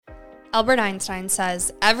Albert Einstein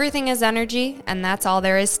says, everything is energy, and that's all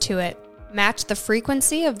there is to it. Match the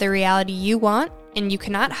frequency of the reality you want, and you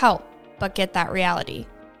cannot help but get that reality.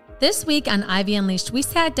 This week on Ivy Unleashed, we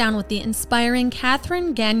sat down with the inspiring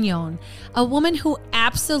Catherine Gagnon, a woman who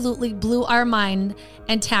absolutely blew our mind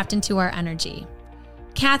and tapped into our energy.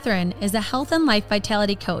 Catherine is a health and life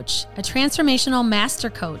vitality coach, a transformational master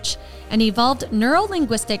coach, an evolved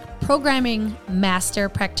neuro-linguistic programming master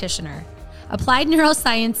practitioner, applied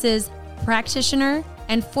neurosciences practitioner,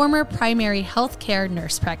 and former primary healthcare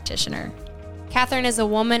nurse practitioner. Catherine is a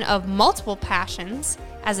woman of multiple passions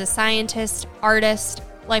as a scientist, artist,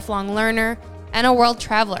 lifelong learner, and a world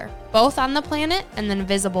traveler, both on the planet and the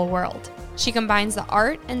invisible world. She combines the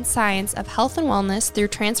art and science of health and wellness through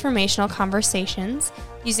transformational conversations,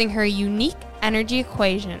 using her unique energy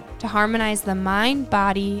equation to harmonize the mind,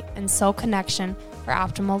 body, and soul connection for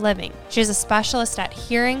optimal living. She is a specialist at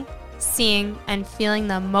hearing, seeing, and feeling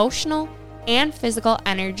the emotional and physical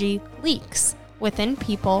energy leaks within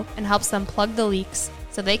people and helps them plug the leaks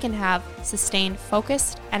so they can have sustained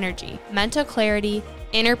focused energy, mental clarity,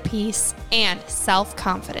 inner peace, and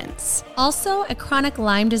self-confidence. Also a chronic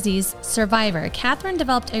Lyme disease survivor, Catherine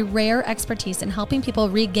developed a rare expertise in helping people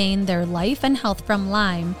regain their life and health from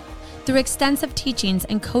Lyme through extensive teachings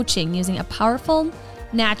and coaching using a powerful,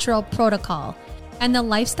 natural protocol and the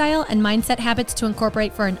lifestyle and mindset habits to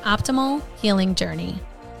incorporate for an optimal healing journey.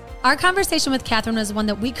 Our conversation with Catherine was one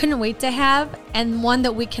that we couldn't wait to have and one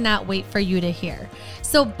that we cannot wait for you to hear.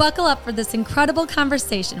 So buckle up for this incredible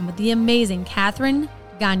conversation with the amazing Catherine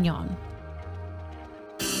Gagnon.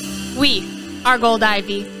 We are Gold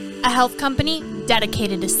Ivy, a health company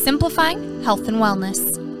dedicated to simplifying health and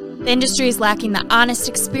wellness. The industry is lacking the honest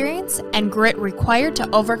experience and grit required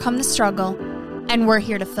to overcome the struggle, and we're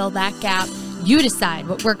here to fill that gap. You decide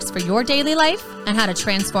what works for your daily life and how to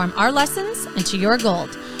transform our lessons into your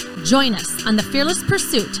gold. Join us on the fearless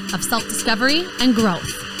pursuit of self-discovery and growth.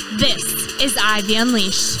 This is Ivy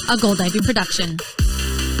Unleashed, a Gold Ivy production.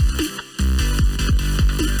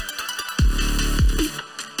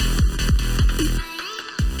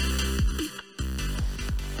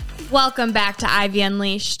 Welcome back to Ivy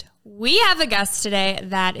Unleashed. We have a guest today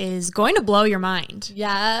that is going to blow your mind.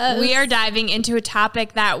 Yes. We are diving into a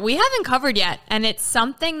topic that we haven't covered yet, and it's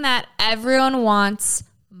something that everyone wants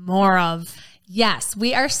more of. Yes,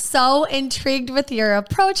 we are so intrigued with your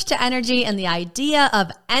approach to energy and the idea of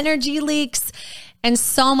energy leaks and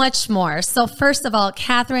so much more. So first of all,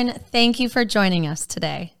 Catherine, thank you for joining us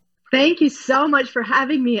today. Thank you so much for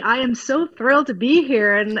having me. I am so thrilled to be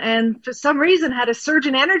here and for some reason had a surge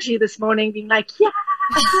in energy this morning being like, yeah.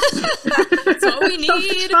 That's what we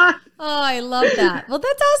need. Oh, I love that. Well,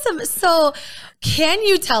 that's awesome. So can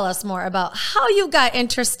you tell us more about how you got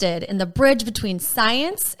interested in the bridge between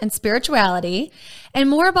science and spirituality and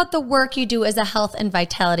more about the work you do as a health and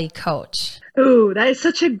vitality coach? Ooh, that is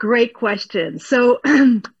such a great question. So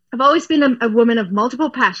I've always been a woman of multiple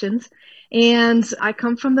passions. And I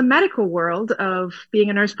come from the medical world of being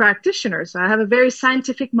a nurse practitioner. So I have a very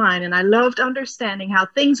scientific mind and I loved understanding how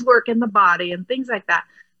things work in the body and things like that.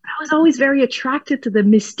 But I was always very attracted to the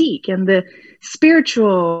mystique and the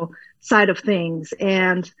spiritual side of things.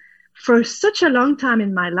 And for such a long time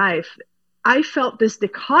in my life, I felt this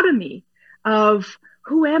dichotomy of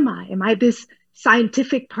who am I? Am I this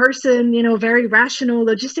scientific person, very rational,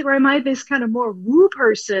 logistic, or am I this kind of more woo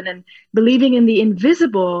person and believing in the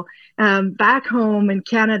invisible? Back home in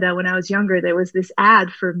Canada, when I was younger, there was this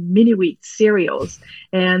ad for Mini Wheat cereals.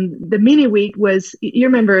 And the Mini Wheat was, you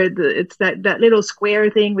remember, it's that little square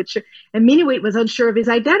thing, and Mini Wheat was unsure of his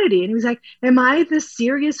identity. And he was like, am I the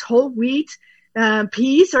serious whole wheat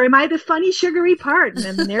piece or am I the funny sugary part? And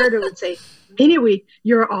then the narrator would say, Mini Wheat,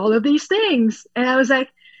 you're all of these things. And I was like,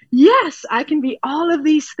 yes, I can be all of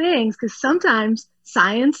these things, because sometimes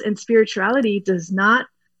science and spirituality does not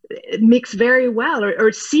mix very well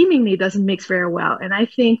or seemingly doesn't mix very well. And I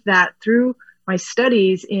think that through my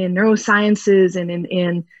studies in neurosciences and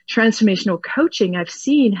in transformational coaching, I've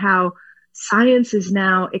seen how science is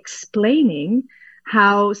now explaining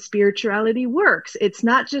how spirituality works. It's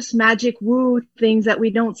not just magic woo things that we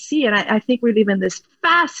don't see. And I think we live in this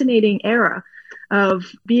fascinating era of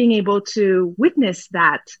being able to witness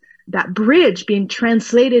that bridge being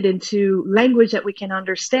translated into language that we can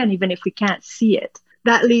understand, even if we can't see it.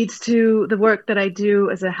 That leads to the work that I do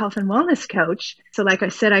as a health and wellness coach. So like I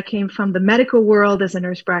said, I came from the medical world as a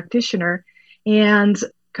nurse practitioner. And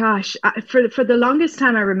gosh, for the longest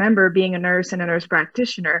time, I remember being a nurse and a nurse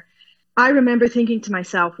practitioner. I remember thinking to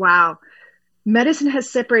myself, wow, medicine has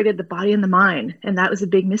separated the body and the mind. And that was a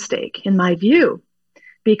big mistake in my view,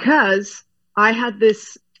 because I had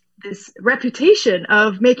this this reputation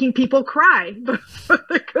of making people cry, but for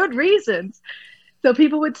the good reasons. So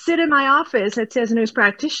people would sit in my office, I'd say as a nurse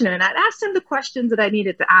practitioner, and I'd ask them the questions that I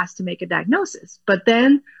needed to ask to make a diagnosis. But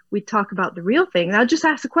then we'd talk about the real thing. And I'd just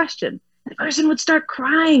ask a question. The person would start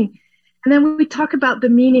crying. And then we'd talk about the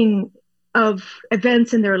meaning of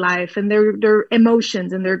events in their life and their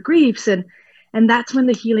emotions and their griefs. And that's when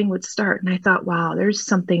the healing would start. And I thought, wow, there's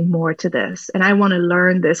something more to this. And I want to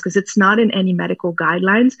learn this because it's not in any medical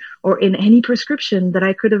guidelines or in any prescription that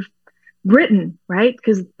I could have written, right?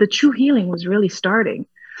 Because the true healing was really starting.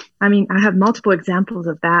 I mean, I have multiple examples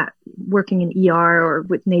of that working in ER or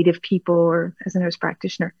with Native people or as a nurse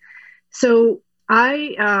practitioner. So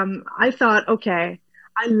I thought, okay,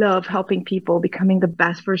 I love helping people becoming the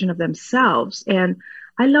best version of themselves. And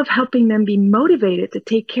I love helping them be motivated to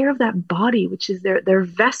take care of that body, which is their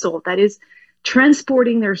vessel that is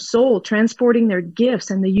transporting their soul, transporting their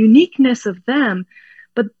gifts and the uniqueness of them.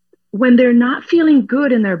 But when they're not feeling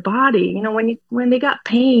good in their body, you know, when they got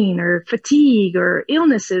pain or fatigue or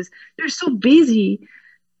illnesses, they're so busy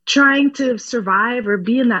trying to survive or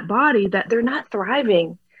be in that body that they're not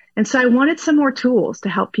thriving. And so I wanted some more tools to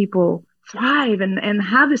help people thrive and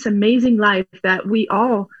have this amazing life that we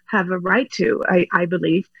all have a right to, I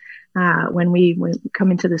believe, when we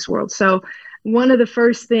come into this world. So one of the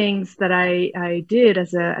first things that I did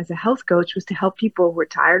as a health coach was to help people who were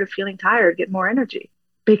tired of feeling tired get more energy.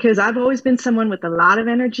 Because I've always been someone with a lot of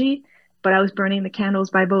energy, but I was burning the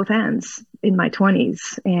candles by both ends in my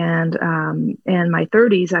 20s. And my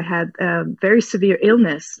 30s, I had a very severe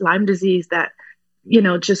illness, Lyme disease, that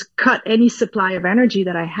just cut any supply of energy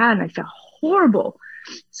that I had, and I felt horrible.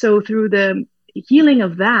 So through the healing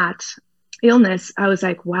of that illness, I was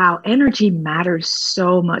like, wow, energy matters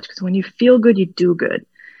so much, because when you feel good, you do good.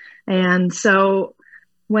 And so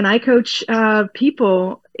when I coach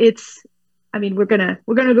people, we're gonna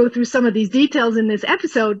go through some of these details in this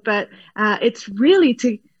episode, but it's really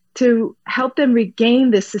to help them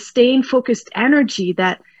regain this sustained, focused energy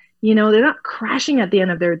that, they're not crashing at the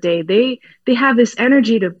end of their day. They have this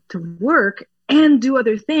energy to work and do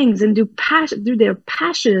other things and do their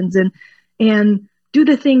passions and do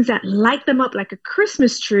the things that light them up like a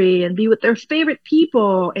Christmas tree and be with their favorite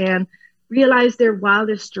people and realize their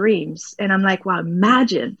wildest dreams. And I'm like, wow,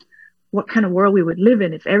 imagine what kind of world we would live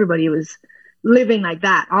in if everybody was living like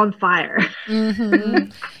that, on fire.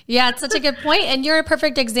 Mm-hmm. Yeah, it's such a good point. And you're a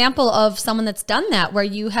perfect example of someone that's done that, where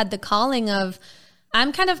you had the calling of,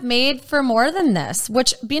 I'm kind of made for more than this,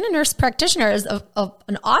 which being a nurse practitioner is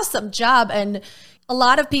an awesome job. And a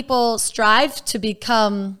lot of people strive to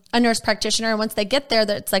become a nurse practitioner. And once they get there,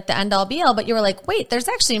 it's like the end all be all. But you were like, wait, there's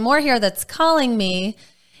actually more here that's calling me.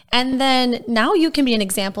 And then now you can be an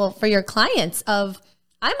example for your clients of,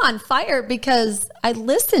 I'm on fire because I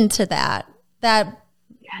listened to that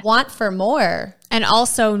want for more. And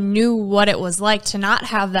also knew what it was like to not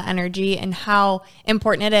have the energy and how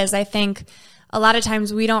important it is. I think a lot of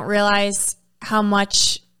times we don't realize how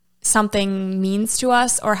much something means to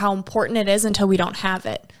us or how important it is until we don't have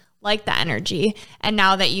it, like the energy. And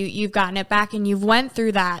now that you've gotten it back and you've went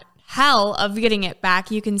through that hell of getting it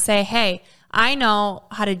back, you can say, hey, I know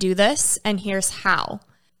how to do this and here's how.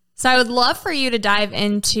 So I would love for you to dive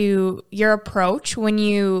into your approach when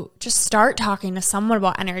you just start talking to someone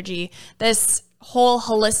about energy, this whole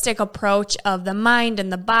holistic approach of the mind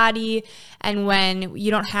and the body. And when you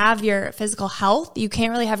don't have your physical health, you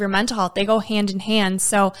can't really have your mental health. They go hand in hand.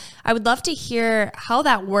 So I would love to hear how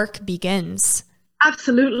that work begins.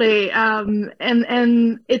 Absolutely.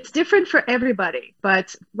 And it's different for everybody.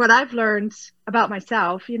 But what I've learned about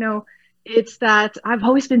myself, it's that I've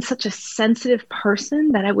always been such a sensitive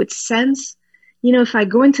person that I would sense, if I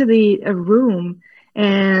go into a room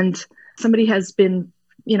and somebody has been,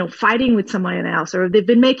 fighting with someone else or they've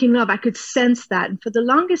been making love, I could sense that. And for the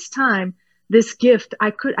longest time, this gift,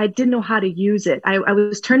 I didn't know how to use it. I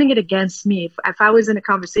was turning it against me. If I was in a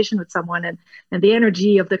conversation with someone and the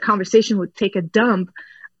energy of the conversation would take a dump,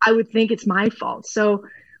 I would think it's my fault. So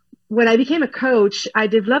when I became a coach, I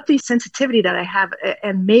developed the sensitivity that I have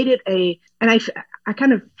and made it I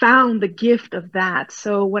kind of found the gift of that.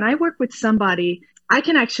 So when I work with somebody, I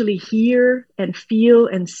can actually hear and feel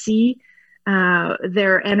and see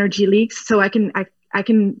their energy leaks. So I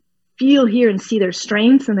can feel, hear, and see their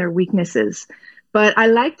strengths and their weaknesses. But I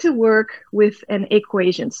like to work with an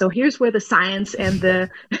equation. So here's where the science and the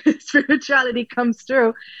spirituality comes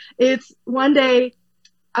through. It's one day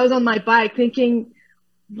I was on my bike thinking,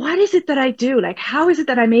 what is it that I do? Like, how is it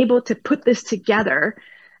that I'm able to put this together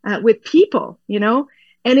with people, And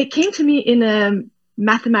it came to me in a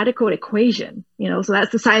mathematical equation, so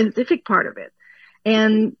that's the scientific part of it.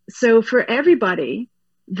 And so for everybody,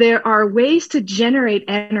 there are ways to generate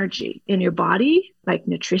energy in your body, like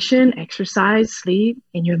nutrition, exercise, sleep,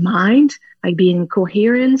 in your mind, like being in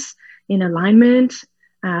coherence, in alignment,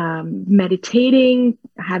 meditating,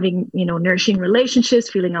 having, nourishing relationships,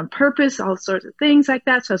 feeling on purpose, all sorts of things like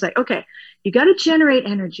that. So I was like, okay, you got to generate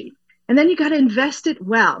energy and then you got to invest it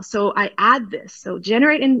well. So I add this. So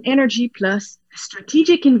generate energy plus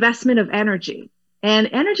strategic investment of energy. And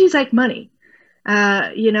energy is like money.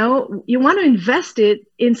 You want to invest it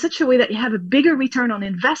in such a way that you have a bigger return on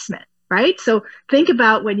investment, right? So think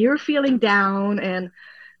about when you're feeling down and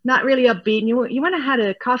not really upbeat, and you want to have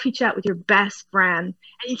a coffee chat with your best friend,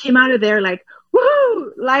 and you came out of there like,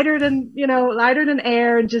 woohoo, lighter than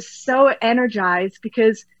air, and just so energized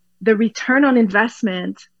because the return on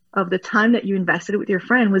investment of the time that you invested with your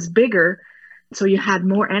friend was bigger. So you had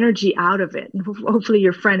more energy out of it. And hopefully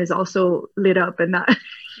your friend is also lit up and not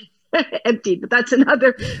empty, but that's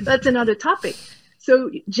another topic. So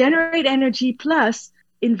generate energy plus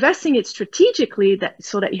investing it strategically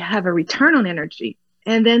so that you have a return on energy,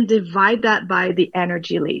 and then divide that by the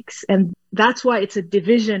energy leaks. And that's why it's a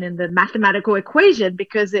division in the mathematical equation,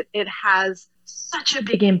 because it has such a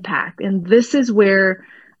big impact. And this is where,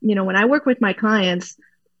 when I work with my clients,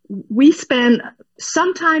 we spend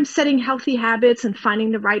some time setting healthy habits and finding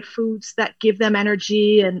the right foods that give them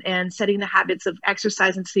energy, and setting the habits of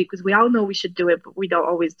exercise and sleep, because we all know we should do it, but we don't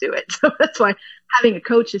always do it. So that's why having a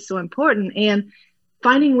coach is so important. And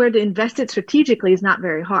finding where to invest it strategically is not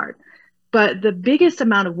very hard. But the biggest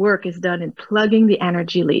amount of work is done in plugging the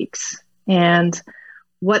energy leaks. And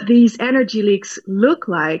what these energy leaks look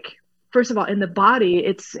like, first of all, in the body,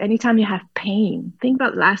 it's anytime you have pain. Think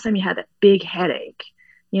about the last time you had a big headache.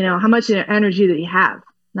 How much energy do you have?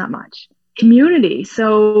 Not much. Immunity.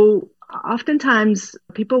 So oftentimes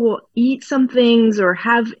people will eat some things or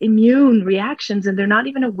have immune reactions and they're not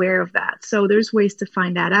even aware of that. So there's ways to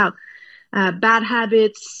find that out. Bad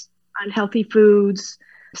habits, unhealthy foods,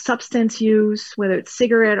 substance use, whether it's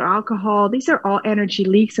cigarette or alcohol, these are all energy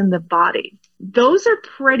leaks in the body. Those are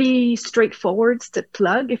pretty straightforward to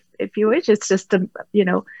plug if you wish. It's just to,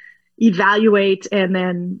 evaluate and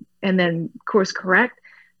then course correct.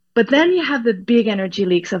 But then you have the big energy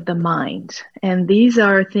leaks of the mind. And these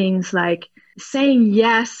are things like saying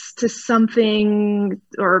yes to something,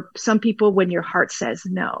 or some people when your heart says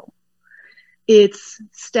no. It's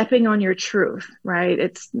stepping on your truth, right?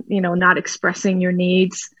 It's, not expressing your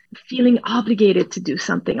needs, feeling obligated to do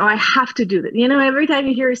something. Oh, I have to do this. Every time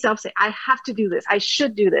you hear yourself say, I have to do this, I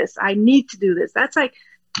should do this, I need to do this. That's like,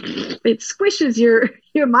 it squishes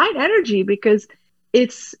your mind energy, because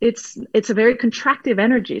it's a very contractive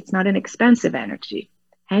energy. It's not an expansive energy.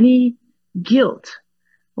 Any guilt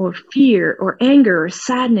or fear or anger or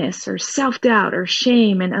sadness or self-doubt or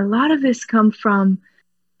shame, and a lot of this come from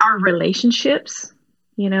our relationships,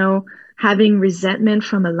 having resentment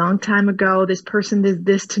from a long time ago. This person did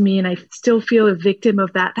this to me and I still feel a victim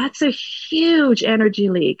of that. That's a huge energy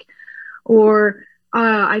leak. Or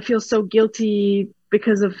I feel so guilty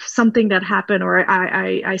because of something that happened, or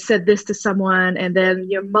I said this to someone, and then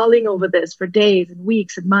you're mulling over this for days and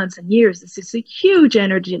weeks and months and years. This is a huge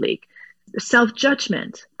energy leak.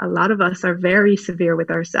 Self-judgment. A lot of us are very severe with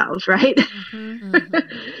ourselves, right? Mm-hmm,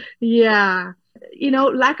 mm-hmm. Yeah.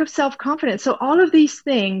 Lack of self-confidence. So all of these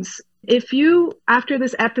things, if you, after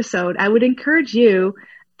this episode, I would encourage you,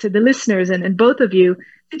 to the listeners and both of you,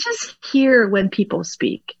 to just hear when people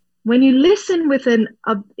speak. When you listen with an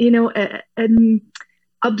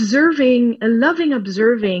observing, a loving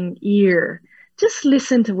observing ear, just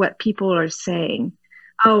listen to what people are saying.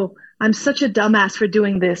 Oh, I'm such a dumbass for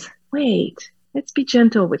doing this. Wait, let's be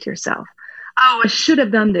gentle with yourself. Oh, I should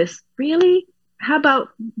have done this. Really? How about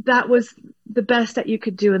that was the best that you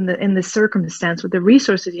could do in the circumstance with the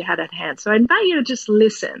resources you had at hand? So I invite you to just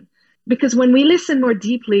listen, because when we listen more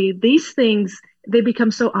deeply, these things, they become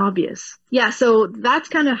so obvious. Yeah, so that's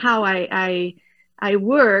kind of how I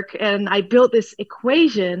work, and I built this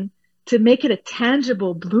equation to make it a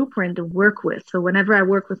tangible blueprint to work with. So whenever I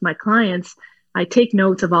work with my clients, I take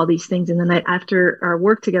notes of all these things, and then after our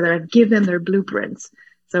work together, I give them their blueprints.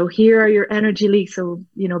 So here are your energy leaks. So,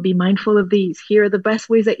 be mindful of these. Here are the best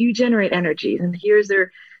ways that you generate energy. And here's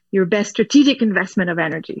your best strategic investment of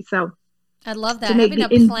energy. So I love that. Having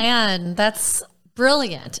a plan. That's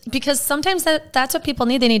brilliant, because sometimes that's what people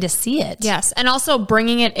need. They need to see it. Yes. And also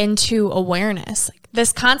bringing it into awareness. Like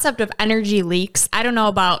this concept of energy leaks. I don't know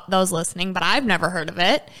about those listening, but I've never heard of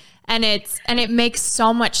it. And it makes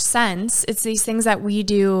so much sense. It's these things that we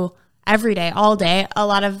do every day, all day. A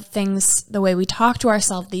lot of things, the way we talk to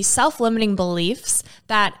ourselves, these self-limiting beliefs,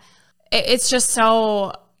 that it's just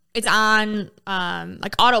so it's on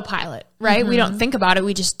like autopilot, right? We don't think about it.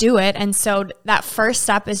 We just do it. And so that first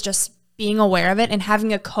step is just being aware of it and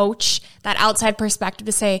having a coach, that outside perspective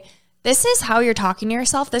to say, this is how you're talking to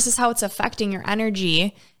yourself. This is how it's affecting your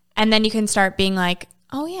energy. And then you can start being like,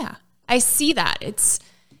 oh yeah, I see that. It's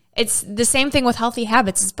the same thing with healthy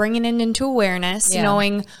habits. It's bringing it into awareness,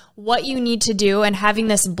 knowing what you need to do, and having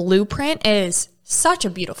this blueprint is such a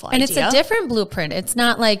beautiful idea. And it's a different blueprint. It's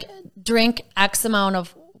not like drink X amount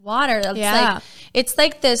of water. It's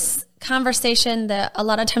like this conversation that a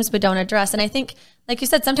lot of times we don't address. And I think, like you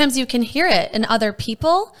said, sometimes you can hear it in other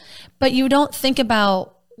people, but you don't think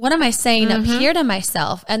about, what am I saying up here to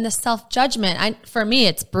myself? And the self-judgment, for me,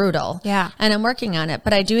 it's brutal. Yeah. And I'm working on it.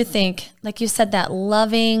 But I do think, like you said, that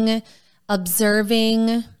loving,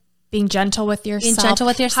 observing, being gentle with yourself.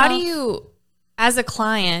 How do you, as a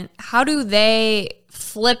client, how do they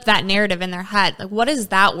flip that narrative in their head? Like, what does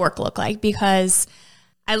that work look like? Because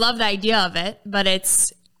I love the idea of it, but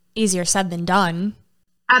it's easier said than done.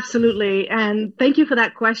 Absolutely. And thank you for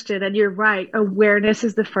that question. And you're right. Awareness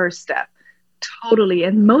is the first step. Totally.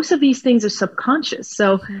 And most of these things are subconscious.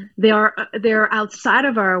 So they're outside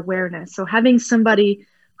of our awareness. So having somebody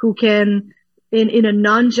who can, in a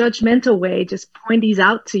non-judgmental way, just point these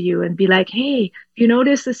out to you and be like, hey, you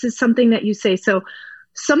notice this is something that you say. So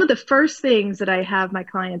some of the first things that I have my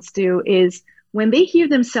clients do is when they hear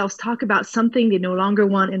themselves talk about something they no longer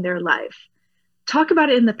want in their life, talk about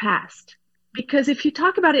it in the past. Because if you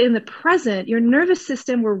talk about it in the present, your nervous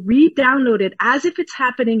system will re-download it as if it's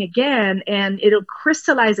happening again, and it'll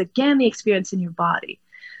crystallize again the experience in your body.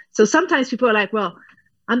 So sometimes people are like, well,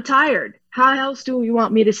 I'm tired. How else do you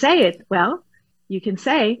want me to say it? Well, you can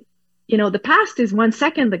say, the past is 1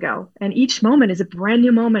 second ago, and each moment is a brand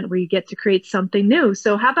new moment where you get to create something new.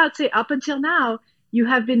 So how about say, up until now, you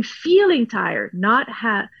have been feeling tired,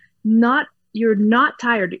 you're not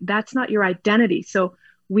tired. That's not your identity. So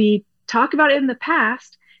we talk about it in the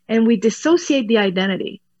past and we dissociate the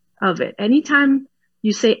identity of it. Anytime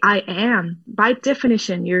you say I am, by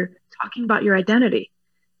definition, you're talking about your identity,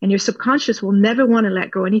 and your subconscious will never want to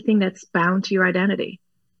let go anything that's bound to your identity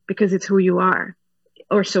because it's who you are,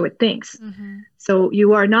 or so it thinks. So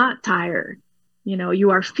you are not tired. You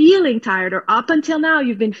are feeling tired, or up until now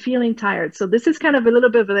you've been feeling tired. So this is kind of a little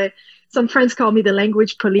bit of some friends call me the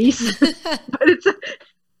language police, but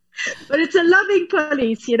it's a loving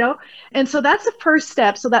police, And so that's the first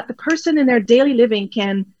step, so that the person in their daily living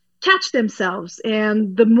can catch themselves.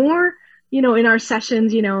 And the more, in our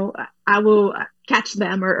sessions, I will catch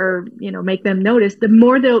them or make them notice, the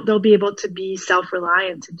more they'll be able to be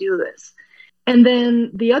self-reliant to do this. And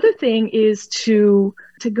then the other thing is to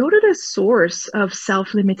go to the source of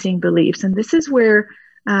self-limiting beliefs. And this is where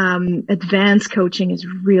advanced coaching is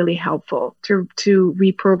really helpful to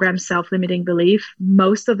reprogram self-limiting belief.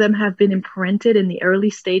 Most of them have been imprinted in the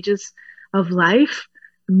early stages of life,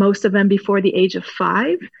 most of them before the age of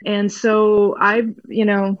 5. And so I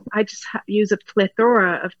just use a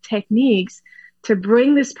plethora of techniques to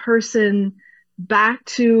bring this person back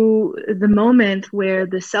to the moment where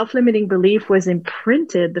the self-limiting belief was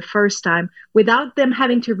imprinted the first time, without them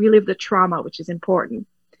having to relive the trauma, which is important.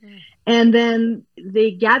 And then they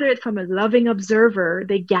gather it from a loving observer.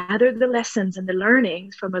 They gather the lessons and the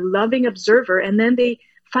learnings from a loving observer, and then they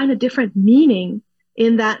find a different meaning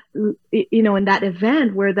in that, in that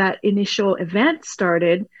event where that initial event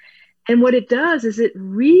started. And what it does is it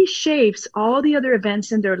reshapes all the other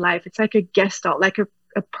events in their life. It's like a gestalt, like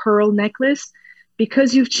a pearl necklace.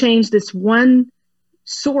 Because you've changed this one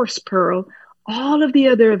source pearl, all of the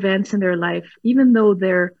other events in their life, even though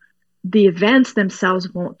the events themselves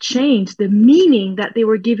won't change, the meaning that they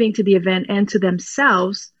were giving to the event and to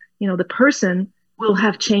themselves, the person will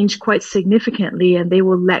have changed quite significantly, and they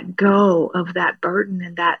will let go of that burden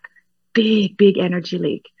and that big, big energy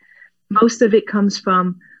leak. Most of it comes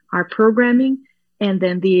from our programming and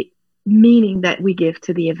then the meaning that we give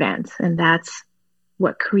to the event. And that's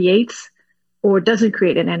what creates or doesn't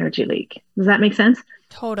create an energy leak. Does that make sense?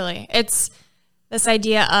 Totally. It's this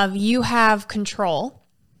idea of you have control,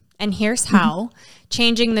 and here's how.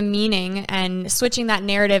 Changing the meaning and switching that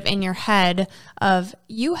narrative in your head of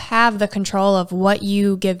you have the control of what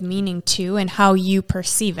you give meaning to and how you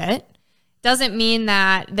perceive it. Doesn't mean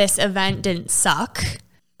that this event didn't suck,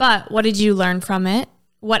 but what did you learn from it?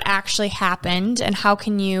 What actually happened, and how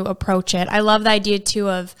can you approach it? I love the idea too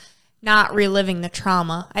of not reliving the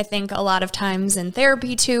trauma. I think a lot of times in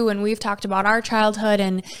therapy too, when we've talked about our childhood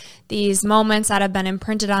and these moments that have been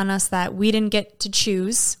imprinted on us that we didn't get to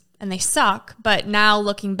choose and they suck, but now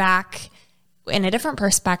looking back in a different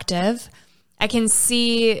perspective, I can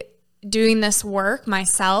see doing this work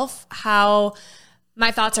myself, how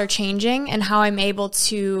my thoughts are changing and how I'm able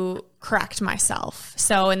to correct myself.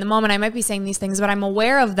 So in the moment I might be saying these things, but I'm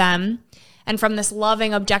aware of them. And from this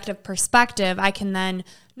loving, objective perspective, I can then,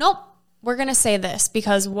 nope, we're going to say this,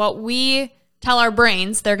 because what we tell our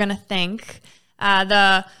brains, they're going to think.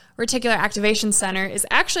 The reticular activation center is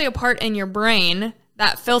actually a part in your brain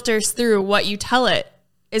that filters through what you tell it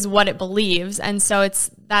is what it believes. And so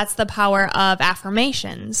that's the power of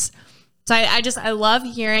affirmations. So I love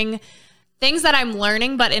hearing things that I'm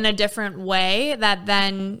learning, but in a different way, that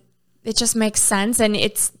then it just makes sense. And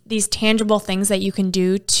it's these tangible things that you can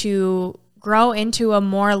do to grow into a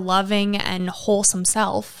more loving and wholesome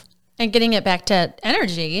self. And getting it back to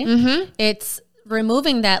energy, it's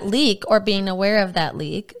removing that leak or being aware of that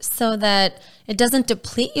leak so that it doesn't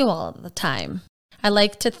deplete you all the time. I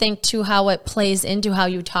like to think too how it plays into how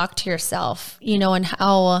you talk to yourself, you know, and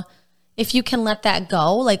how if you can let that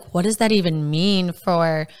go, like what does that even mean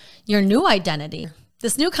for your new identity,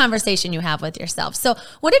 this new conversation you have with yourself? So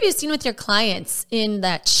what have you seen with your clients in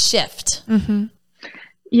that shift?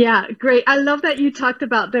 Yeah, great. I love that you talked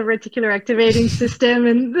about the reticular activating system.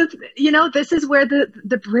 And, this is where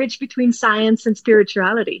the bridge between science and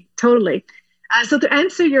spirituality, totally. So to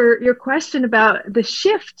answer your question about the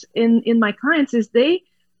shift in my clients is they,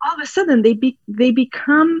 all of a sudden, they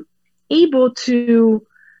become able to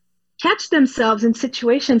catch themselves in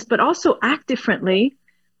situations, but also act differently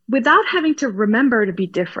without having to remember to be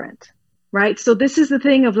different, right? So this is the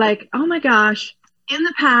thing of like, oh my gosh, in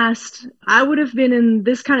the past, I would have been in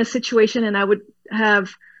this kind of situation and I would have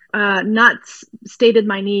not stated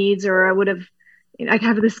my needs, or I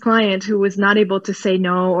have this client who was not able to say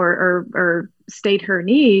no or state her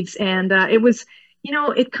needs. And it was,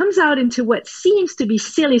 it comes out into what seems to be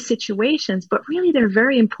silly situations, but really they're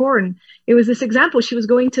very important. It was this example. She was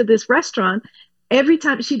going to this restaurant. Every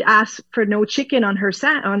time she'd ask for no chicken on her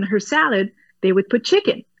salad, they would put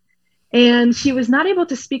chicken. And she was not able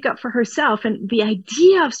to speak up for herself. And the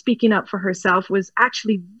idea of speaking up for herself was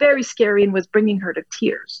actually very scary and was bringing her to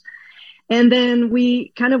tears. And then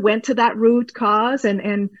we kind of went to that root cause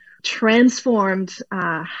and transformed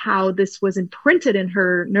how this was imprinted in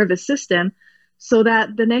her nervous system, so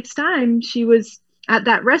that the next time she was at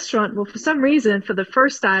that restaurant, well, for some reason, for the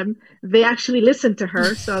first time, they actually listened to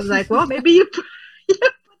her. So I was like, well, maybe you put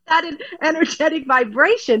that in energetic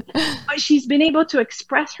vibration. But she's been able to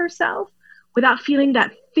express herself without feeling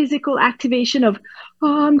that physical activation of,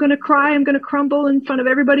 oh, I'm going to cry, I'm going to crumble in front of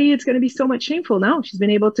everybody, it's going to be so much shameful. No, she's been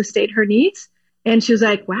able to state her needs. And she was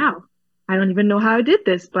like, wow, I don't even know how I did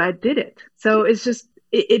this, but I did it. So it's just,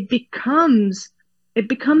 it becomes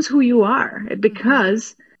who you are,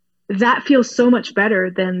 because that feels so much better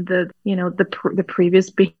than the previous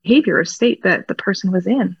behavior or state that the person was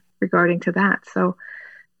in regarding to that. So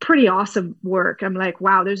pretty awesome work. I'm like,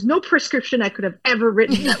 wow, there's no prescription I could have ever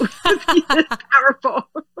written that would be this powerful.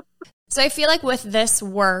 So I feel like with this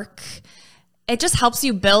work, it just helps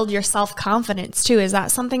you build your self-confidence too. Is that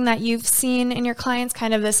something that you've seen in your clients,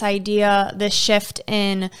 kind of this idea, this shift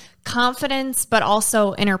in confidence, but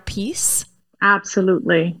also inner peace?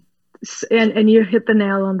 Absolutely. And you hit the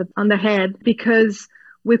nail on the head, because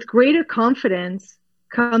with greater confidence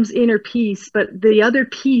comes inner peace, but the other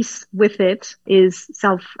piece with it is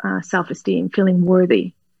self-esteem, feeling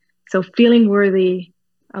worthy. So feeling worthy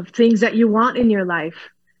of things that you want in your life,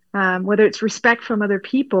 whether it's respect from other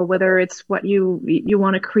people, whether it's what you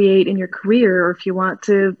want to create in your career, or if you want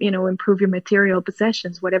to, improve your material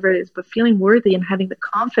possessions, whatever it is, but feeling worthy and having the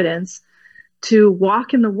confidence to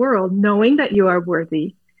walk in the world knowing that you are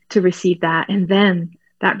worthy to receive that. And then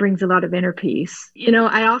that brings a lot of inner peace.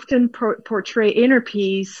 I often portray inner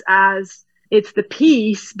peace as it's the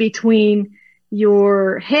peace between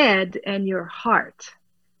your head and your heart.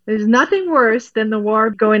 There's nothing worse than the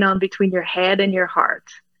war going on between your head and your heart,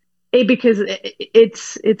 because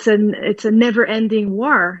it's a never-ending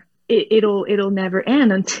war. It'll never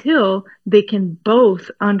end until they can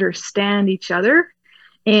both understand each other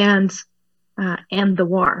and end the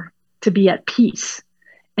war, to be at peace.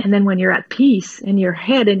 And then when you're at peace and your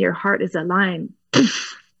head and your heart is aligned,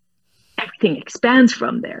 everything expands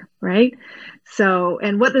from there, right? So,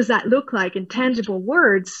 and what does that look like in tangible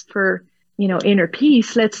words for, inner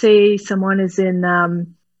peace? Let's say someone is in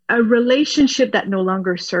a relationship that no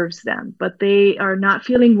longer serves them, but they are not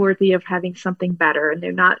feeling worthy of having something better, and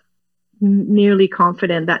they're not nearly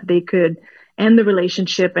confident that they could end the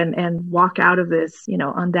relationship and walk out of this,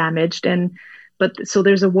 undamaged. But so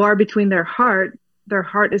there's a war between their heart. Their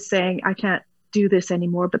heart is saying, I can't do this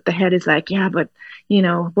anymore. But the head is like, yeah, but,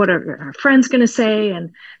 what are our friends going to say?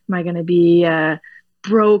 And am I going to be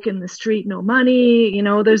broke in the street, no money?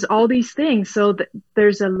 There's all these things. So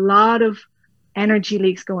there's a lot of energy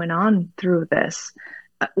leaks going on through this.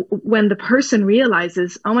 When the person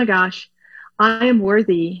realizes, oh my gosh, I am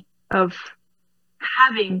worthy of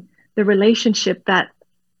having the relationship that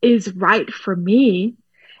is right for me.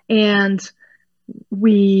 And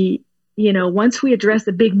we, once we address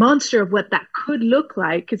the big monster of what that could look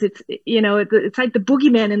like, because it's like the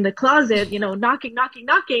boogeyman in the closet, knocking, knocking,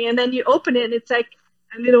 knocking, and then you open it and it's like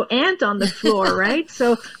a little ant on the floor, right?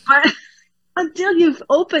 So until you've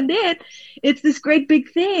opened it, it's this great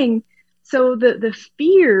big thing. So the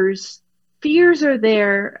fears are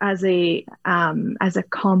there as a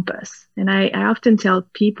compass. And I often tell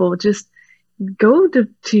people, just go to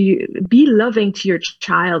be loving to your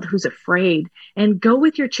child who's afraid, and go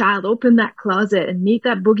with your child, open that closet and meet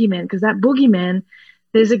that boogeyman, because that boogeyman,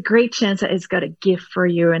 there's a great chance that it's got a gift for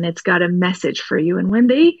you and it's got a message for you. And when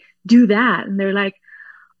they do that and they're like,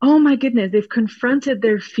 oh my goodness, they've confronted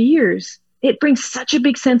their fears, it brings such a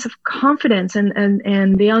big sense of confidence,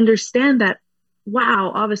 and they understand that,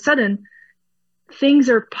 wow, all of a sudden things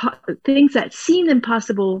that seemed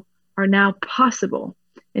impossible are now possible.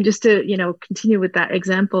 And just to, continue with that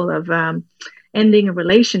example of ending a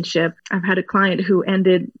relationship, I've had a client who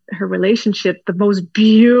ended her relationship the most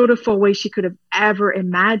beautiful way she could have ever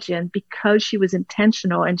imagined, because she was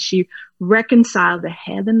intentional and she reconciled the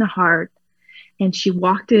head and the heart, and she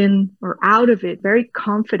walked in or out of it very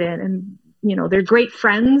confident. And, they're great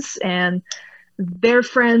friends, and their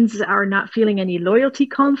friends are not feeling any loyalty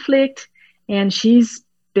conflict, and she's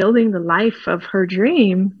building the life of her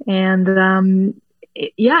dream. And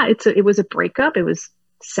it was a breakup. It was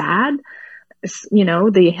sad.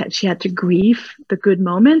 She had to grieve the good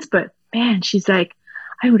moments, but man, she's like,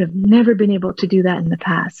 I would have never been able to do that in the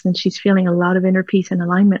past. And she's feeling a lot of inner peace and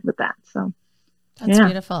alignment with that. So that's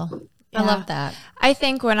beautiful. I love that. I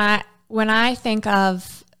think when I think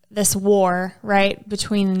of this war, right,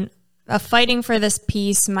 between fighting for this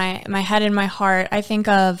peace, my head and my heart, I think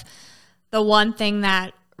of the one thing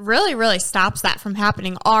that really, really stops that from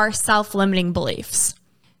happening are self-limiting beliefs.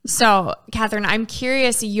 So, Catherine, I'm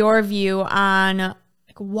curious your view on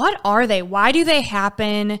what are they? Why do they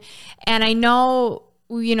happen? And I know,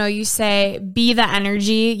 you say be the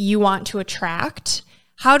energy you want to attract.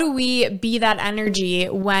 How do we be that energy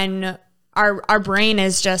when our brain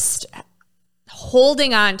is just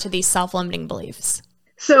holding on to these self-limiting beliefs?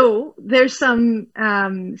 So there's some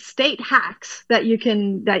state hacks that you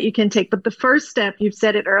can take, but the first step, you've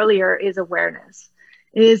said it earlier, is awareness.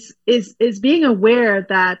 Is being aware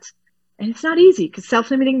that, and it's not easy because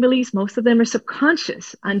self-limiting beliefs, most of them are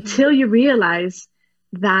subconscious until you realize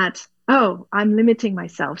that, oh, I'm limiting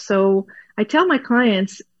myself. So I tell my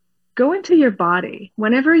clients, go into your body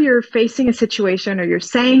whenever you're facing a situation or you're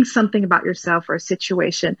saying something about yourself or a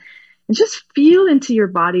situation, and just feel into your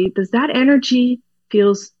body. Does that energy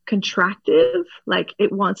feels contractive, like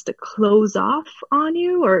it wants to close off on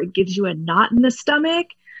you, or it gives you a knot in the stomach?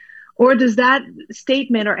 Or does that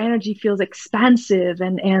statement or energy feels expansive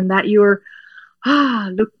and that you're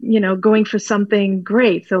going for something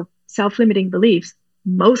great? So self-limiting beliefs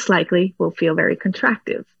most likely will feel very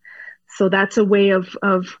contractive. So that's a way of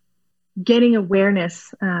getting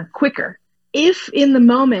awareness quicker. If in the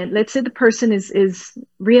moment, let's say the person is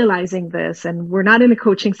realizing this, and we're not in a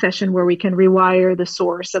coaching session where we can rewire the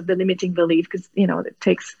source of the limiting belief, because it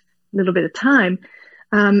takes a little bit of time,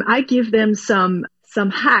 I give them some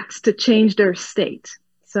hacks to change their state.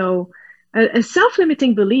 So a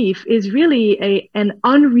self-limiting belief is really an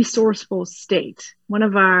unresourceful state. One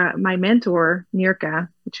of my mentor, Nirka,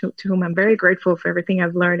 to whom I'm very grateful for everything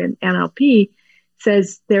I've learned in NLP,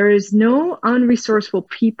 says there is no unresourceful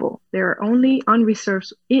people. There are only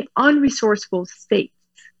unresourceful states.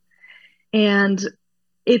 And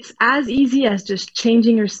it's as easy as just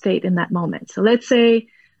changing your state in that moment. So let's say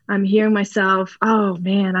I'm hearing myself, oh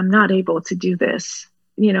man, I'm not able to do this.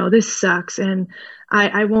 This sucks and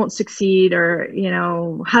I won't succeed, or,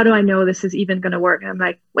 how do I know this is even going to work? And I'm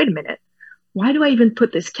like, wait a minute, why do I even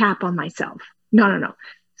put this cap on myself? No.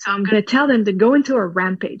 So I'm going to tell them to go into a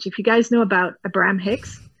rampage. If you guys know about Abraham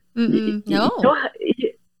Hicks. No.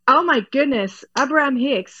 Oh my goodness. Abraham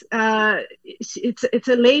Hicks. It's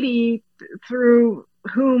a lady through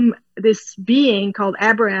whom this being called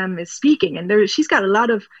Abraham is speaking. And she's got a lot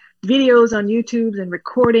of videos on YouTube and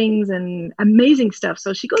recordings and amazing stuff.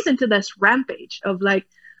 So she goes into this rampage of like,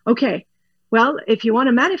 okay, well, if you want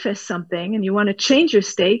to manifest something and you want to change your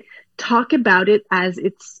state, talk about it as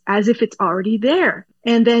if it's already there.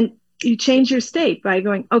 And then you change your state by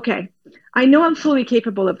going, okay, I know I'm fully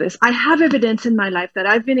capable of this. I have evidence in my life that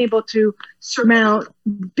I've been able to surmount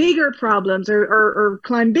bigger problems or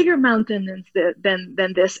climb bigger mountains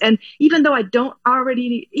than this. And even though I don't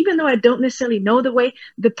necessarily know the way,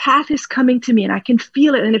 the path is coming to me and I can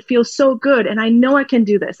feel it and it feels so good. And I know I can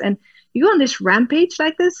do this. And you go on this rampage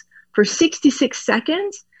like this for 66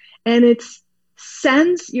 seconds and it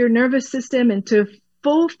sends your nervous system into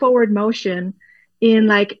full forward motion in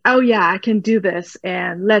like, oh yeah, I can do this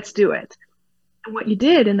and let's do it. And what you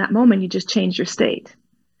did in that moment, you just changed your state.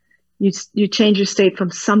 You change your state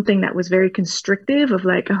from something that was very constrictive of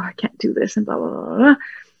like, oh, I can't do this and blah, blah, blah, blah,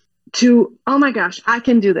 to, oh my gosh, I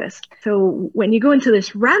can do this. So when you go into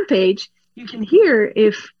this rampage, you can hear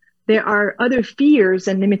if there are other fears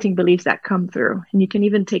and limiting beliefs that come through. And you can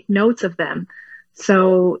even take notes of them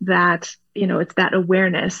so that, it's that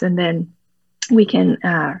awareness. And then we can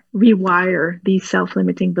rewire these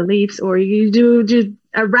self-limiting beliefs, or you do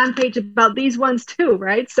a rampage about these ones too,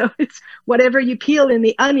 right? So it's whatever you peel in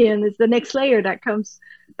the onion is the next layer that comes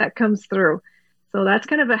through. So that's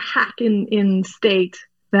kind of a hack in state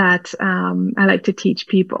that I like to teach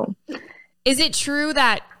people. Is it true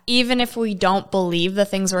that even if we don't believe the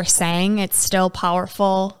things we're saying, it's still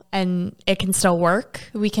powerful and it can still work?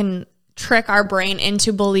 We can trick our brain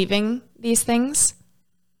into believing these things?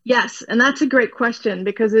 Yes, and that's a great question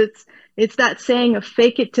because it's that saying of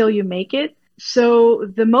fake it till you make it. So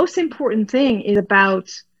the most important thing is about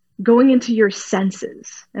going into your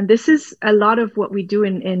senses. And this is a lot of what we do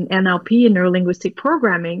in NLP, in neuro-linguistic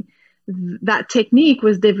programming. That technique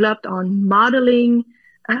was developed on modeling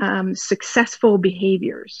successful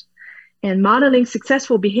behaviors. And modeling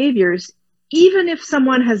successful behaviors, even if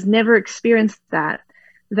someone has never experienced that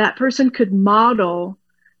person could model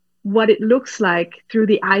what it looks like through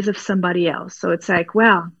the eyes of somebody else. So it's like,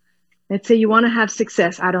 well, let's say you want to have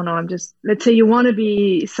success. I don't know. Let's say you want to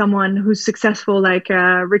be someone who's successful like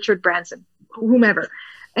Richard Branson, whomever.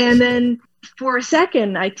 And then for a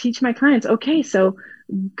second, I teach my clients, okay, so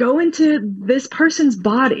go into this person's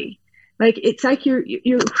body. Like, it's like you're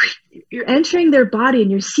entering their body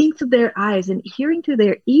and you're seeing through their eyes and hearing through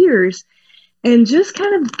their ears, and just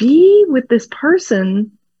kind of be with this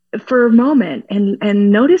person for a moment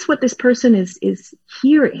and notice what this person is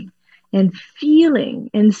hearing and feeling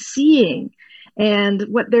and seeing and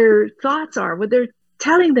what their thoughts are, what they're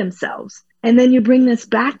telling themselves. And then you bring this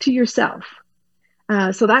back to yourself.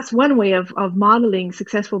 So that's one way of modeling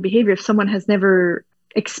successful behavior if someone has never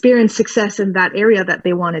experienced success in that area that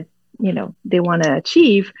they want to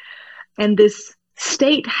achieve. And this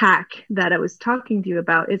state hack that I was talking to you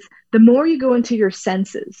about, it's the more you go into your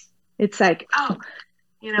senses, it's like,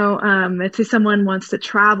 let's say someone wants to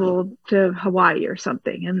travel to Hawaii or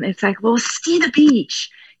something. And it's like, well, see the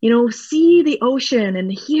beach, see the ocean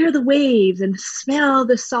and hear the waves and smell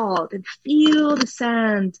the salt and feel the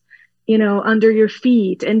sand, under your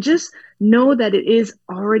feet, and just know that it is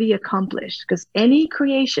already accomplished, because any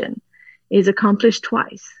creation is accomplished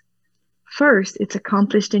twice. First, it's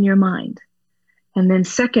accomplished in your mind. And then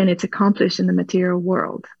second, it's accomplished in the material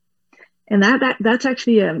world. And that's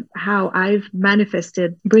actually how I've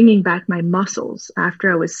manifested bringing back my muscles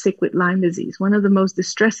after I was sick with Lyme disease. One of the most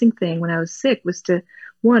distressing things when I was sick was to,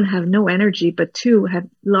 one, have no energy, but two, have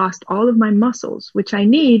lost all of my muscles, which I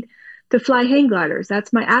need to fly hang gliders.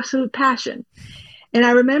 That's my absolute passion. And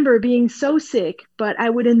I remember being so sick, but I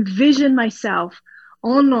would envision myself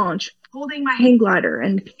on launch, holding my hang glider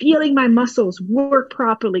and feeling my muscles work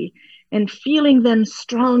properly, and feeling them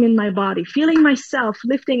strong in my body, feeling myself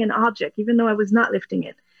lifting an object, even though I was not lifting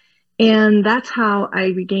it. And that's how I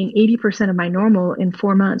regained 80% of my normal in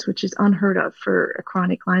 4 months, which is unheard of for a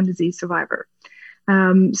chronic Lyme disease survivor.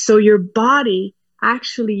 So your body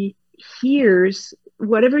actually hears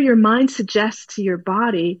whatever your mind suggests to your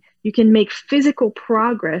body. You can make physical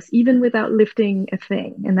progress even without lifting a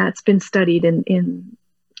thing. And that's been studied in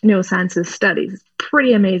neurosciences studies. It's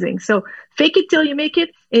pretty amazing. So fake it till you make it.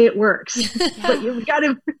 It works, but you got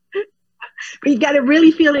to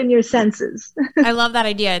really feel in your senses. I love that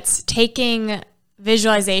idea. It's taking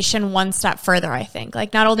visualization one step further, I think.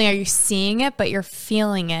 Like, not only are you seeing it, but you're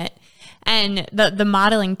feeling it. And the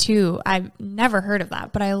modeling too. I've never heard of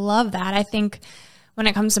that, but I love that. I think when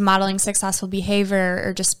it comes to modeling successful behavior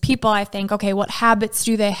or just people, I think, okay, what habits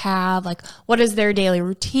do they have? Like, what does their daily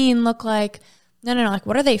routine look like? No. Like,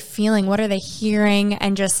 what are they feeling? What are they hearing?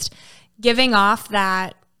 And just giving off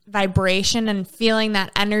that vibration and feeling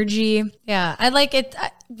that energy. Yeah. I like it.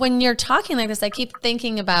 When you're talking like this, I keep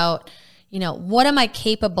thinking about, what am I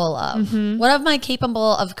capable of? Mm-hmm. What am I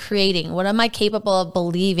capable of creating? What am I capable of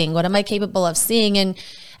believing? What am I capable of seeing? And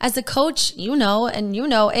as a coach,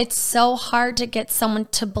 it's so hard to get someone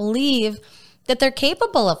to believe that they're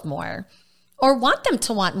capable of more or want them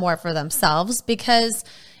to want more for themselves, because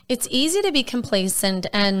it's easy to be complacent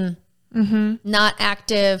and not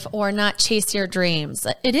active or not chase your dreams.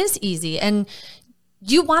 It is easy. And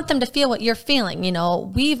you want them to feel what you're feeling.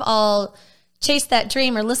 We've all chased that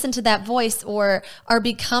dream or listened to that voice or are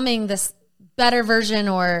becoming this better version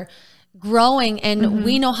or growing, and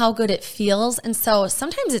we know how good it feels. And so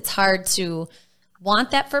sometimes it's hard to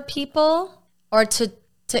want that for people or to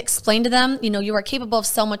explain to them, you are capable of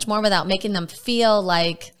so much more without making them feel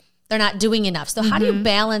like they're not doing enough. So how do you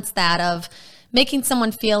balance that of making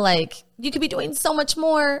someone feel like you could be doing so much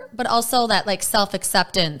more, but also that like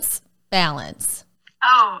self-acceptance balance?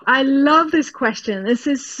 Oh, I love this question. This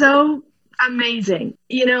is so amazing.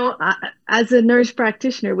 As a nurse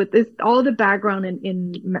practitioner with all the background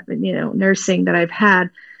in nursing that I've had,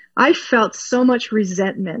 I felt so much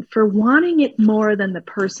resentment for wanting it more than the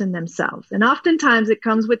person themselves. And oftentimes it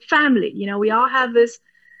comes with family. We all have this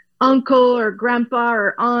uncle or grandpa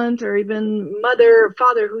or aunt or even mother or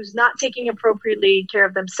father who's not taking appropriately care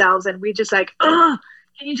of themselves. And we just like, can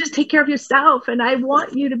you just take care of yourself? And I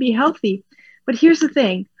want you to be healthy. But here's the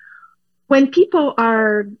thing. When people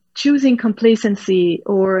are choosing complacency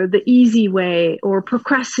or the easy way or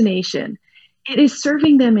procrastination, it is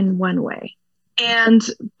serving them in one way. And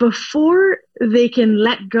before they can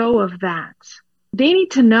let go of that, they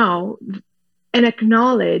need to know and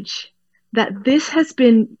acknowledge that this has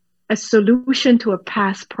been a solution to a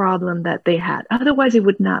past problem that they had. Otherwise, it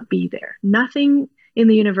would not be there. Nothing in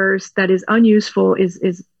the universe that is unuseful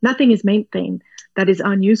is nothing is maintained that is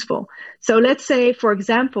unuseful. So let's say, for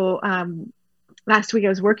example, last week I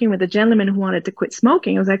was working with a gentleman who wanted to quit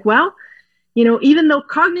smoking. I was like, well, even though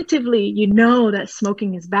cognitively that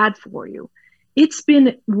smoking is bad for you, it's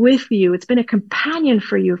been with you. It's been a companion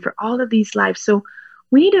for you for all of these lives. So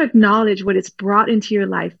we need to acknowledge what it's brought into your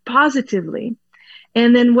life positively.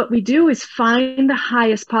 And then what we do is find the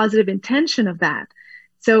highest positive intention of that.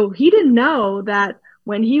 So he didn't know that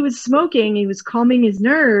when he was smoking, he was calming his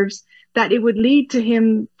nerves, that it would lead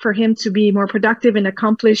to for him to be more productive and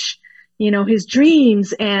accomplish, his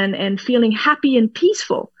dreams and feeling happy and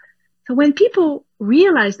peaceful. So when people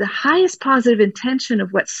realize the highest positive intention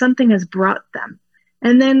of what something has brought them,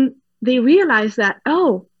 and then they realize that,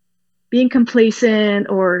 being complacent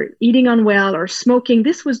or eating unwell or smoking,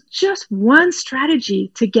 this was just one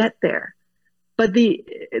strategy to get there. But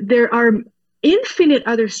there are infinite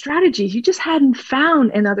other strategies. You just hadn't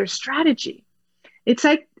found another strategy. It's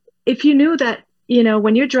like if you knew that,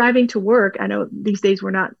 when you're driving to work, I know these days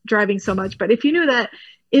we're not driving so much, but if you knew that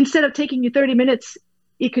instead of taking you 30 minutes,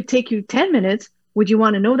 it could take you 10 minutes, would you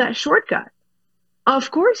want to know that shortcut?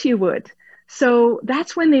 Of course you would. So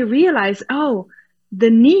that's when they realize,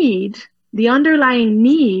 the underlying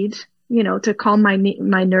need, to calm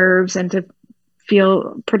my nerves and to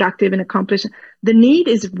feel productive and accomplished, the need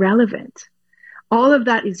is relevant. All of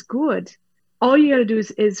that is good. All you got to do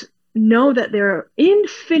is know that there are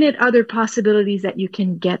infinite other possibilities that you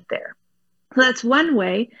can get there. So that's one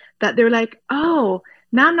way that they're like, now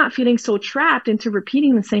I'm not feeling so trapped into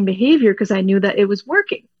repeating the same behavior because I knew that it was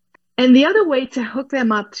working. And the other way to hook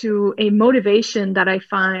them up to a motivation that I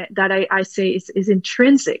find that I say is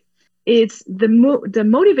intrinsic. It's the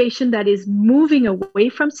motivation that is moving away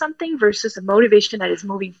from something versus a motivation that is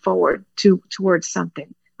moving forward towards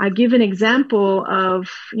something. I give an example of,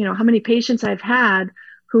 how many patients I've had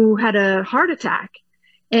who had a heart attack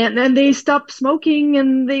and then they stopped smoking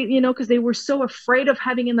and they, because they were so afraid of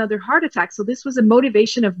having another heart attack. So this was a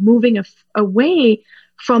motivation of moving away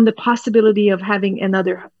from the possibility of having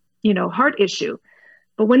another, heart issue.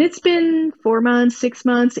 But when it's been 4 months, 6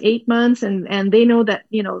 months, 8 months, and they know that,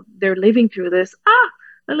 they're living through this,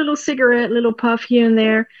 a little cigarette, little puff here and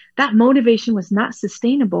there, that motivation was not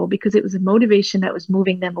sustainable because it was a motivation that was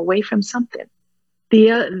moving them away from something.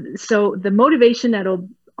 So the motivation that'll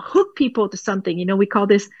hook people to something, we call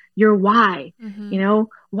this your why.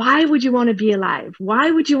 Why would you want to be alive? Why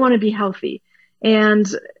would you want to be healthy? And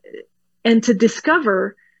to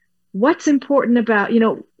discover what's important about,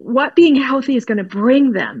 what being healthy is going to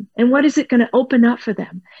bring them and what is it going to open up for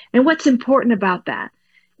them and what's important about that.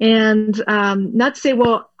 And not say,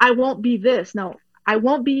 well, I won't be this. No, I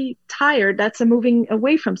won't be tired. That's a moving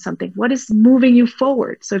away from something. What is moving you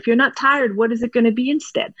forward? So if you're not tired, what is it going to be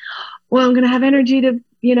instead? Well, I'm going to have energy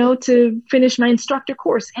to finish my instructor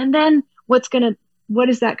course. And then what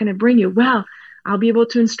is that going to bring you? Well, I'll be able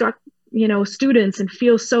to instruct, students and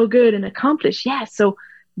feel so good and accomplished. Yes. So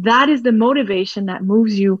that is the motivation that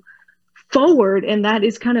moves you forward. And that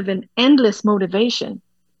is kind of an endless motivation.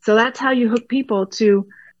 So that's how you hook people to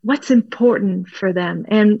what's important for them.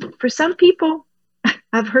 And for some people,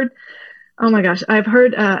 I've heard, oh my gosh, I've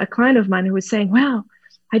heard a client of mine who was saying, well,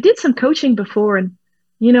 I did some coaching before, and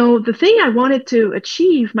the thing I wanted to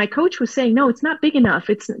achieve, my coach was saying, no, it's not big enough.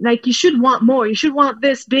 It's like, you should want more. You should want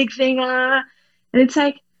this big thing. And it's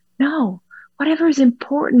like, no, whatever is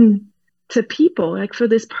important to people, like for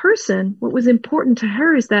this person, what was important to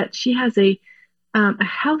her is that she has a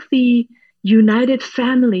healthy, united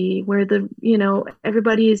family where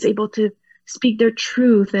everybody is able to speak their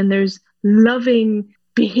truth, and there's loving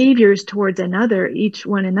behaviors towards each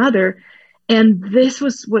one another. And this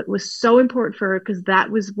was what was so important for her, because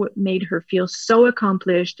that was what made her feel so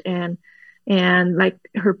accomplished and like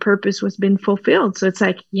her purpose was being fulfilled. So it's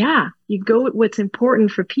like, yeah, you go with what's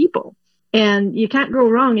important for people, and you can't go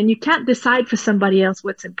wrong, and you can't decide for somebody else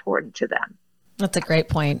what's important to them. That's a great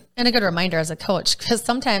point, and a good reminder as a coach, because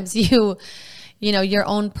sometimes your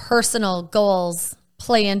own personal goals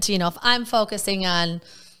play into, if I'm focusing on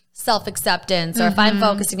self-acceptance, or if I'm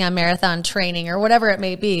focusing on marathon training or whatever it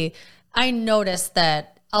may be, I notice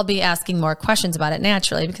that I'll be asking more questions about it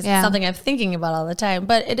naturally, because it's something I'm thinking about all the time.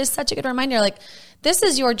 But it is such a good reminder, like, this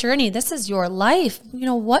is your journey. This is your life.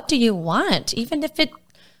 What do you want? Even if it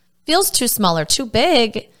feels too small or too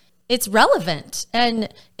big, it's relevant.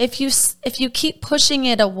 And if you keep pushing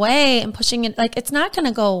it away and pushing it, like, it's not going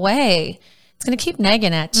to go away. It's going to keep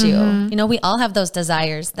nagging at you. We all have those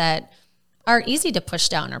desires that are easy to push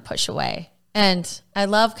down or push away. And I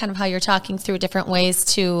love kind of how you're talking through different ways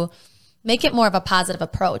to make it more of a positive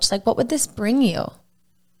approach. Like, what would this bring you?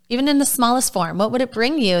 Even in the smallest form, what would it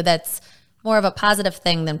bring you that's more of a positive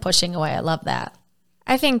thing than pushing away? I love that.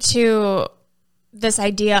 I think too, this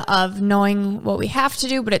idea of knowing what we have to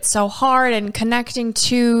do, but it's so hard, and connecting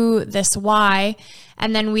to this why.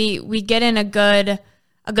 And then we get in a good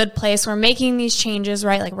place. We're making these changes,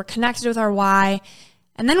 right? Like, we're connected with our why,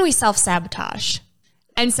 and then we self-sabotage.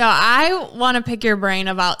 And so I want to pick your brain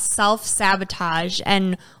about self-sabotage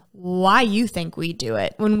and why you think we do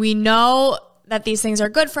it when we know that these things are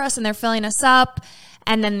good for us and they're filling us up,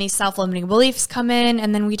 and then these self-limiting beliefs come in,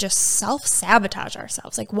 and then we just self-sabotage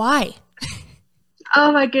ourselves. Like, why?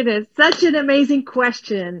 Oh my goodness, such an amazing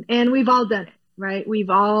question. And we've all done it, right? We've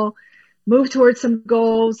all moved towards some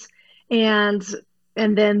goals and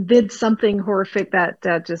then did something horrific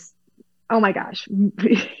that just, oh my gosh,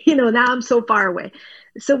 now I'm so far away.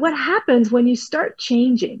 So what happens when you start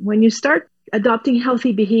changing, when you start adopting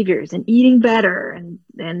healthy behaviors and eating better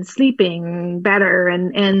and sleeping better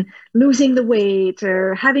and losing the weight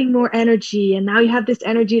or having more energy, and now you have this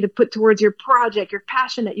energy to put towards your project, your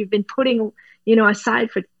passion that you've been putting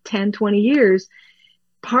aside for 10, 20 years,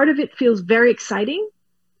 part of it feels very exciting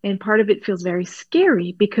and part of it feels very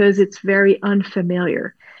scary because it's very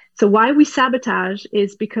unfamiliar. So why we sabotage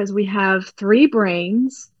is because we have three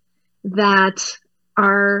brains that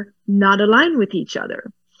are not aligned with each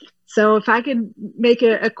other. So if I could make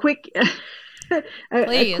a quick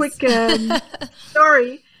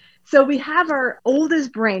story. So we have our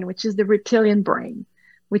oldest brain, which is the reptilian brain,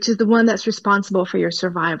 which is the one that's responsible for your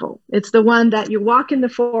survival. It's the one that you walk in the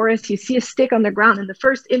forest, you see a stick on the ground, and the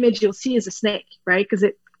first image you'll see is a snake, right? Because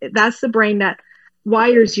that's the brain that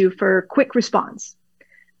wires you for quick response.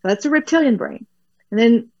 So that's a reptilian brain. And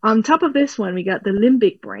then on top of this one, we got the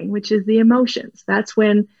limbic brain, which is the emotions. That's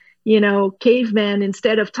when, cavemen,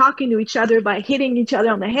 instead of talking to each other by hitting each other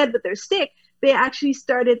on the head with their stick, they actually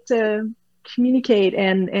started to communicate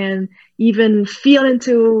and even feel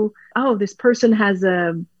into, oh, this person has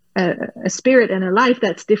a spirit and a life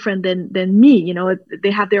that's different than me.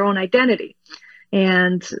 They have their own identity.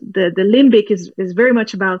 And the limbic is very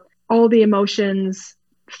much about all the emotions,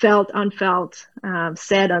 felt, unfelt,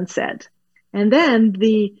 said, unsaid. And then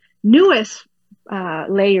the newest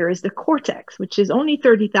layer is the cortex, which is only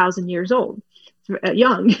 30,000 years old,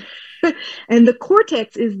 young. And the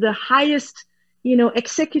cortex is the highest,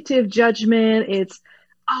 executive judgment. It's,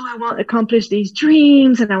 I want to accomplish these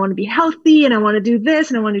dreams, and I want to be healthy, and I want to do this,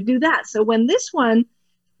 and I want to do that. So when this one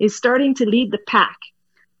is starting to lead the pack,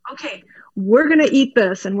 okay, we're going to eat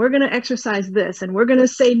this, and we're going to exercise this, and we're going to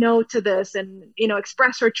say no to this, and,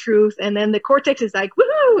 express our truth. And then the cortex is like,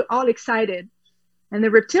 woohoo, all excited. And the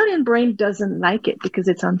reptilian brain doesn't like it because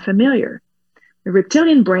it's unfamiliar. The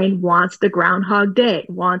reptilian brain wants the Groundhog Day,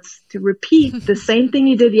 wants to repeat the same thing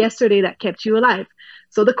you did yesterday that kept you alive.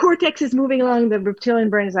 So the cortex is moving along. The reptilian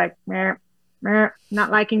brain is like, meh, meh,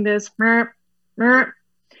 not liking this. Meh, meh.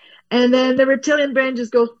 And then the reptilian brain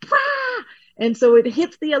just goes, Pah! And so it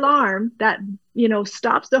hits the alarm that,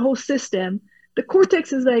 stops the whole system. The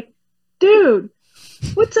cortex is like, dude,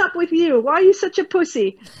 What's up with you? Why are you such a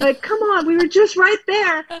pussy? Like, come on, we were just right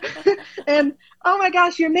there. And oh my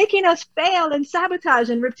gosh, you're making us fail and sabotage.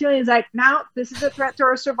 And reptilian's like, now this is a threat to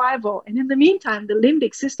our survival. And in the meantime, the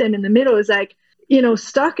limbic system in the middle is like,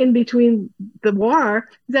 stuck in between the war.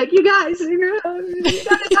 It's like, you guys, you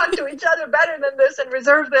got to talk to each other better than this and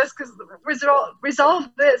resolve this because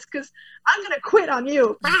I'm going to quit on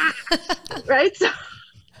you. Right?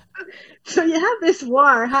 So you have this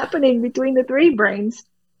war happening between the three brains,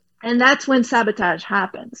 and that's when sabotage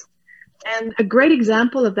happens. And a great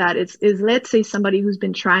example of that is let's say somebody who's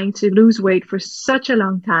been trying to lose weight for such a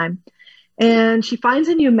long time, and she finds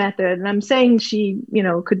a new method. And I'm saying she,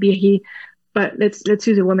 could be a he, but let's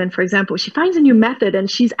use a woman, for example. She finds a new method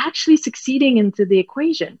and she's actually succeeding into the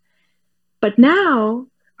equation. But now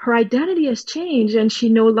her identity has changed and she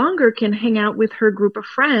no longer can hang out with her group of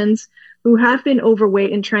friends who have been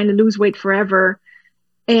overweight and trying to lose weight forever.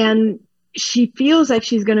 And she feels like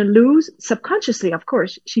she's going to lose, subconsciously, of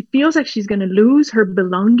course, she feels like she's going to lose her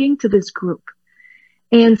belonging to this group.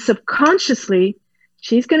 And subconsciously,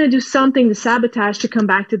 she's going to do something to sabotage to come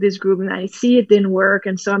back to this group. And I see it didn't work.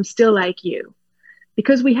 And so I'm still like you.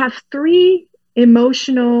 Because we have three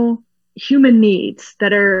emotional human needs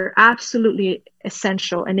that are absolutely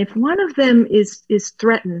essential. And if one of them is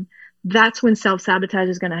threatened, that's when self-sabotage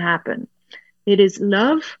is going to happen. It is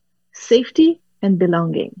love, safety, and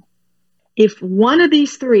belonging. If one of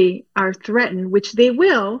these three are threatened, which they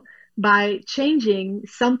will by changing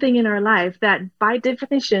something in our life that by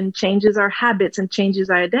definition changes our habits and changes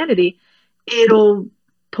our identity, it'll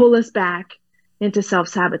pull us back into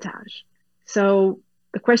self-sabotage. So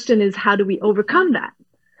the question is, how do we overcome that?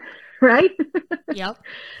 Right? Yep.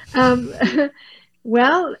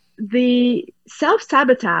 Well, the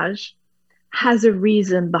self-sabotage has a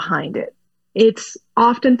reason behind it. It's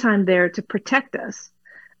oftentimes there to protect us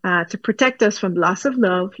from loss of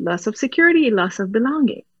love, loss of security, loss of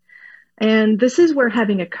belonging. And this is where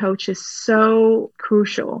having a coach is so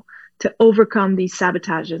crucial to overcome these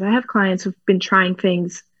sabotages. I have clients who've been trying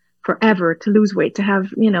things forever to lose weight, to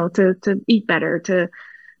have, to eat better, to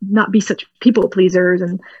not be such people pleasers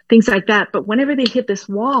and things like that. But whenever they hit this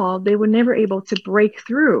wall, they were never able to break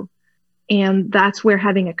through. And that's where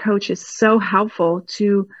having a coach is so helpful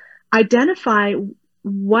to identify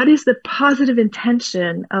what is the positive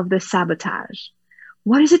intention of the sabotage.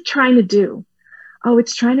 What is it trying to do? Oh,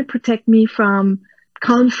 it's trying to protect me from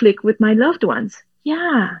conflict with my loved ones.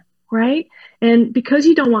 Yeah, right? And because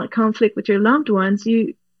you don't want conflict with your loved ones,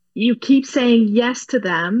 you keep saying yes to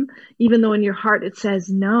them, even though in your heart it says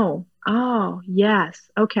no. Oh, yes.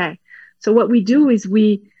 Okay. So what we do is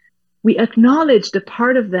we acknowledge the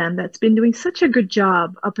part of them that's been doing such a good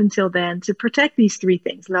job up until then to protect these three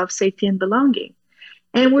things: love, safety, and belonging.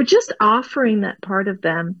 And we're just offering that part of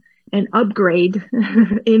them an upgrade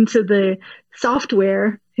into the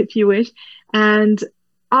software, if you wish, and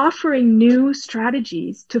offering new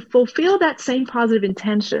strategies to fulfill that same positive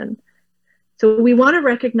intention. So we want to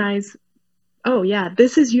recognize, oh yeah,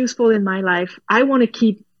 this is useful in my life. I want to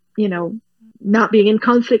keep, not being in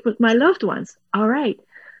conflict with my loved ones. All right.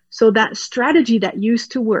 So that strategy that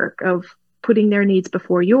used to work of putting their needs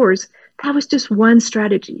before yours, that was just one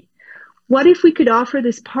strategy. What if we could offer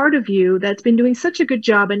this part of you that's been doing such a good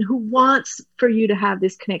job and who wants for you to have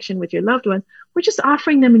this connection with your loved ones? We're just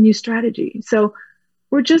offering them a new strategy. So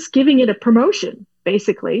we're just giving it a promotion,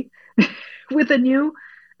 basically, with a new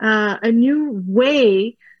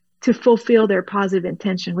way to fulfill their positive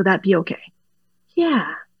intention. Would that be okay?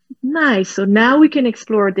 Yeah, nice. So now we can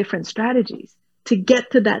explore different strategies to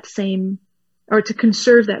get to that same, or to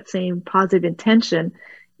conserve that same positive intention,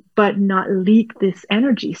 but not leak this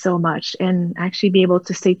energy so much and actually be able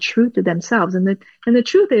to stay true to themselves. And the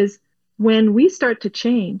truth is, when we start to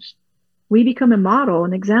change, we become a model,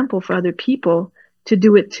 an example for other people to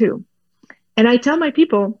do it too. And I tell my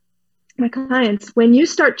people, my clients, when you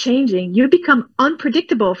start changing, you become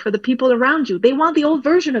unpredictable for the people around you. They want the old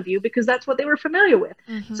version of you because that's what they were familiar with.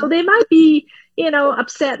 Mm-hmm. So they might be,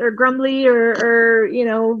 upset or grumbly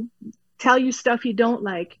or tell you stuff you don't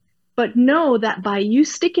like. But know that by you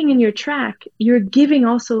sticking in your track, you're giving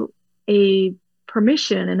also a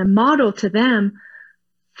permission and a model to them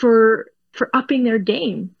for upping their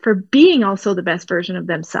game, for being also the best version of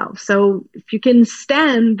themselves. So if you can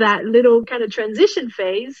stand that little kind of transition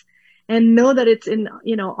phase and know that it's in,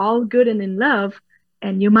 all good and in love,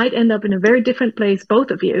 and you might end up in a very different place, both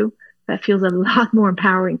of you, that feels a lot more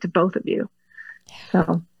empowering to both of you.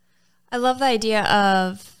 So I love the idea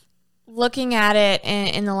of looking at it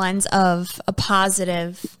in the lens of a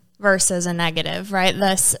positive versus a negative, right?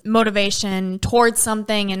 This motivation towards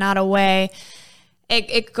something and not away.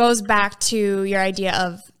 it goes back to your idea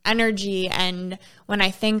of energy. And when I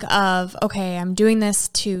think of, okay, I'm doing this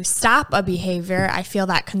to stop a behavior, I feel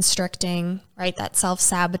that constricting, right? That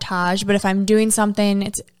self-sabotage. But if I'm doing something,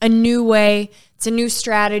 it's a new way, it's a new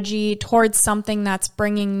strategy towards something that's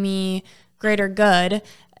bringing me greater good.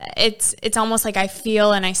 It's almost like I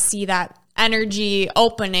feel and I see that energy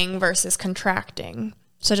opening versus contracting.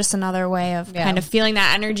 So just another way of kind of feeling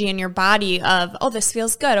that energy in your body of, oh, this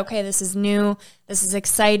feels good. Okay, this is new. This is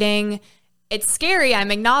exciting. It's scary.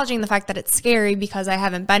 I'm acknowledging the fact that it's scary because I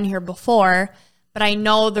haven't been here before, but I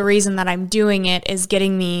know the reason that I'm doing it is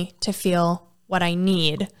getting me to feel what I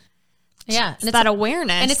need. Yeah. It's that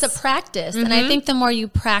awareness. And it's a practice. And I think the more you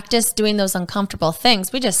practice doing those uncomfortable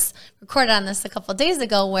things, we just recorded on this a couple of days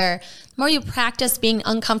ago, where the more you practice being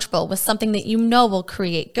uncomfortable with something that you know will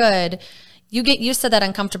create good, you get used to that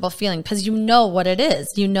uncomfortable feeling because you know what it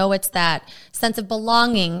is. You know, it's that sense of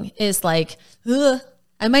belonging is like, ugh,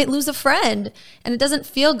 I might lose a friend and it doesn't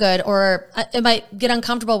feel good, or it might get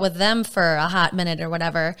uncomfortable with them for a hot minute or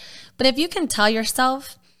whatever. But if you can tell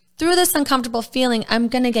yourself, through this uncomfortable feeling, I'm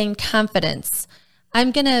going to gain confidence.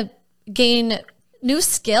 I'm going to gain new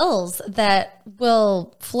skills that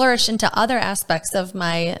will flourish into other aspects of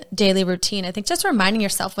my daily routine. I think just reminding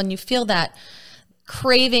yourself when you feel that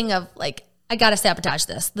craving of like, I got to sabotage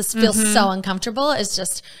this. This feels so uncomfortable. Is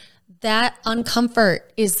just that uncomfort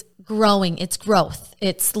is growing. It's growth.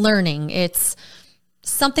 It's learning. It's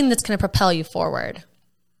something that's going to propel you forward.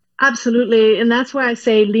 Absolutely. And that's why I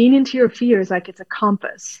say lean into your fears like it's a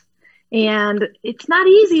compass. And it's not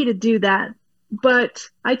easy to do that. But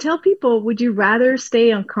I tell people, would you rather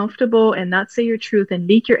stay uncomfortable and not say your truth and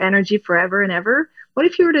leak your energy forever and ever? What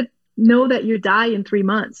if you were to know that you die in 3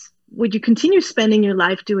 months? Would you continue spending your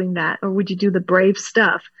life doing that? Or would you do the brave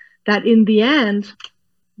stuff that in the end,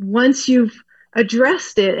 once you've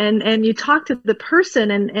addressed it and you talk to the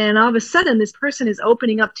person and all of a sudden this person is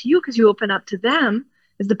opening up to you because you open up to them,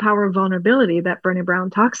 is the power of vulnerability that Brené Brown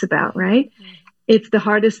talks about, right? It's the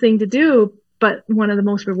hardest thing to do, but one of the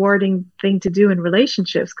most rewarding thing to do in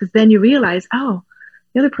relationships, because then you realize, oh,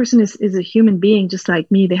 the other person is a human being just like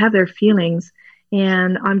me. They have their feelings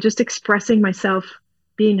and I'm just expressing myself,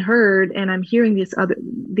 being heard, and I'm hearing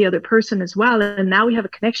the other person as well. And now we have a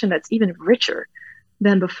connection that's even richer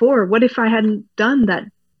than before. What if I hadn't done that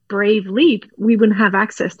brave leap? We wouldn't have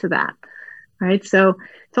access to that, right? So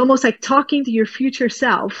it's almost like talking to your future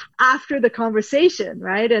self after the conversation,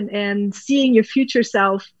 right? And seeing your future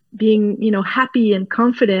self being, happy and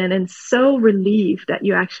confident and so relieved that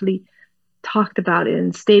you actually talked about it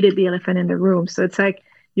and stated the elephant in the room. So it's like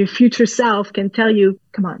your future self can tell you,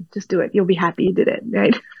 come on, just do it. You'll be happy you did it,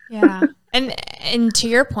 right? Yeah. And to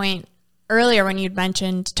your point earlier, when you'd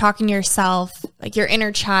mentioned talking to yourself, like your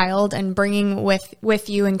inner child, and bringing with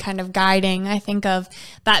you and kind of guiding, I think of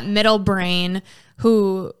that middle brain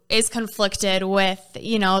who is conflicted with,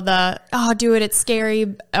 oh, do it, it's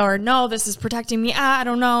scary, or no, this is protecting me. I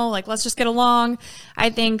don't know, like, let's just get along.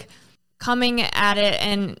 I think coming at it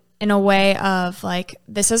in a way of like,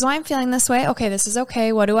 this is why I'm feeling this way. Okay, this is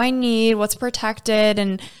okay. What do I need? What's protected?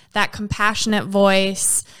 And that compassionate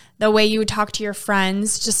voice, the way you would talk to your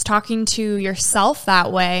friends, just talking to yourself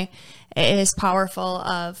that way is powerful.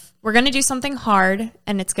 Of, we're going to do something hard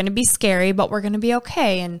and it's going to be scary, but we're going to be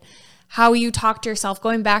okay. And how you talk to yourself,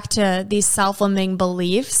 going back to these self-limiting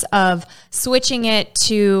beliefs of switching it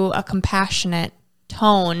to a compassionate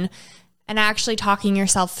tone and actually talking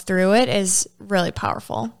yourself through it is really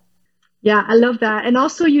powerful. Yeah, I love that. And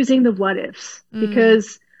also using the what ifs,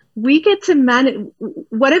 because we get to manage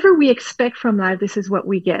whatever we expect from life. This is what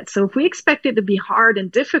we get. So if we expect it to be hard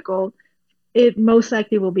and difficult, it most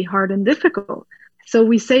likely will be hard and difficult.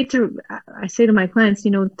 So I say to my clients,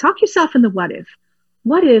 talk yourself in the what if.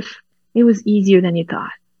 What if it was easier than you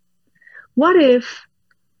thought? What if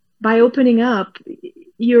by opening up,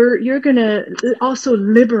 you're going to also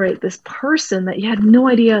liberate this person that you had no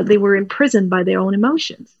idea they were imprisoned by their own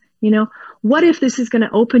emotions? What if this is going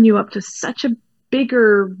to open you up to such a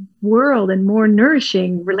bigger world and more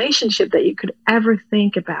nourishing relationship that you could ever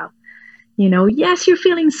think about? Yes, you're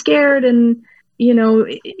feeling scared and,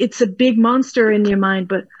 it's a big monster in your mind,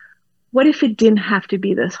 but what if it didn't have to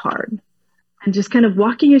be this hard? And just kind of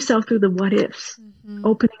walking yourself through the what ifs,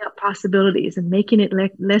 opening up possibilities and making it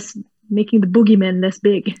making the boogeyman less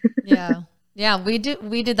big. Yeah. We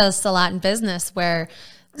do this a lot in business where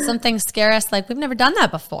some things scare us, like we've never done that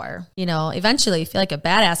before. Eventually you feel like a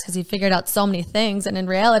badass because you figured out so many things. And in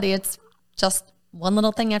reality, it's just one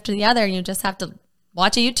little thing after the other. And you just have to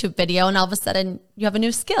watch a YouTube video and all of a sudden you have a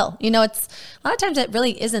new skill. It's a lot of times it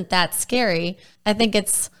really isn't that scary. I think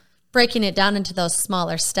it's breaking it down into those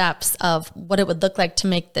smaller steps of what it would look like to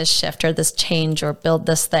make this shift or this change or build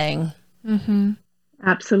this thing. Mm-hmm.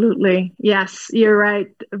 Absolutely. Yes, you're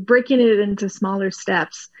right. Breaking it into smaller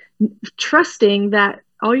steps, trusting that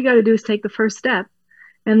all you got to do is take the first step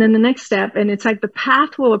and then the next step. And it's like the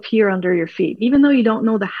path will appear under your feet. Even though you don't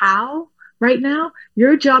know the how right now,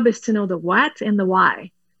 your job is to know the what and the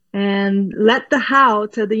why. And let the how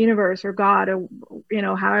to the universe or God or,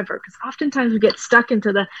 however, because oftentimes we get stuck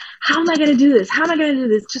into the, how am I going to do this? How am I going to do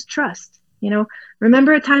this? Just trust,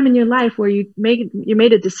 remember a time in your life where you made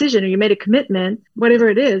a decision or you made a commitment, whatever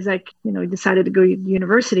it is, like, you decided to go to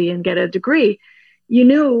university and get a degree. You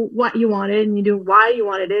knew what you wanted and you knew why you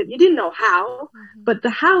wanted it. You didn't know how, but the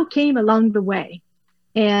how came along the way.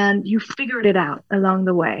 And you figured it out along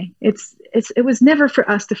the way. It was never for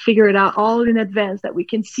us to figure it out all in advance that we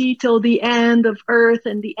can see till the end of earth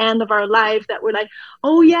and the end of our life that we're like,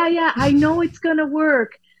 oh yeah, I know it's going to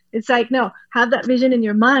work. It's like, no, have that vision in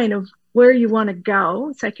your mind of where you want to go.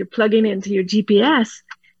 It's like you're plugging into your GPS,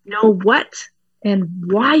 know what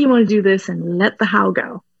and why you want to do this and let the how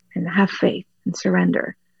go and have faith and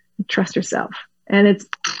surrender and trust yourself. And it's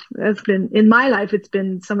been, in my life, it's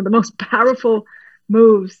been some of the most powerful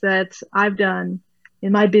moves that I've done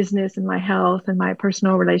in my business and my health and my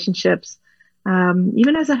personal relationships,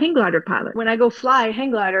 even as a hang glider pilot. When I go fly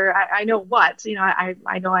hang glider, I know what,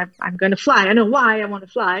 I know I'm going to fly. I know why I want to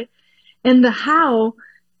fly. And the how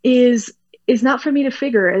is not for me to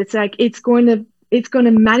figure. It's like, it's going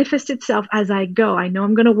to manifest itself as I go. I know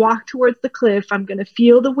I'm going to walk towards the cliff. I'm going to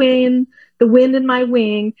feel the wind in my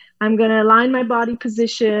wing. I'm going to align my body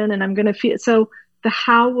position and I'm going to feel, so the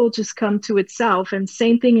how will just come to itself. And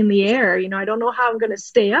same thing in the air. I don't know how I'm going to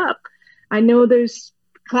stay up. I know there's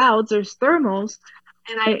clouds, there's thermals,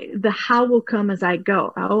 and the how will come as I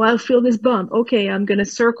go. Oh, I'll feel this bump. Okay, I'm going to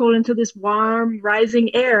circle into this warm,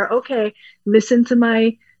 rising air. Okay, listen to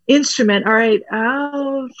my instrument. All right,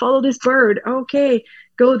 I'll follow this bird. Okay,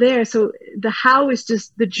 go there. So the how is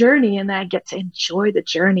just the journey, and I get to enjoy the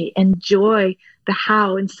journey, enjoy the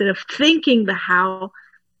how instead of thinking the how.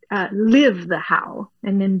 Live the how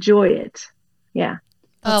and enjoy it. Yeah.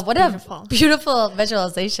 That's what a beautiful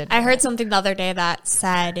visualization. I heard something the other day that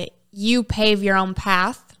said you pave your own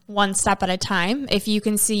path one step at a time. If you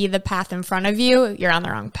can see the path in front of you, you're on the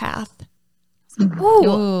wrong path.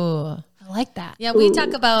 Ooh. I like that. Yeah, we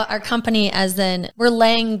talk about our company as in we're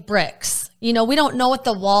laying bricks. We don't know what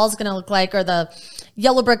the wall's going to look like or the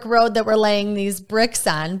yellow brick road that we're laying these bricks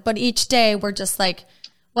on. But each day we're just like,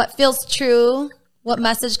 what feels true? What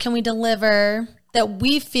message can we deliver that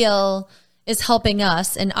we feel is helping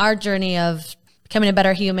us in our journey of becoming a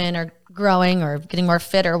better human or growing or getting more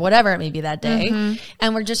fit or whatever it may be that day. Mm-hmm.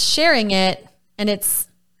 And we're just sharing it and it's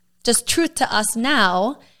just truth to us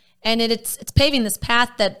now. And it's paving this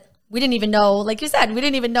path that we didn't even know, like you said, we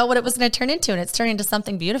didn't even know what it was going to turn into. And it's turning into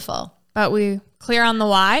something beautiful. But we clear on the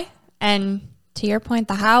why. And to your point,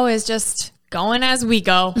 the how is just going as we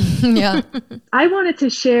go. Yeah. I wanted to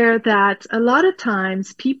share that a lot of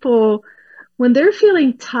times people, when they're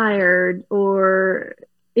feeling tired or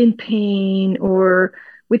in pain or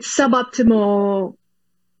with suboptimal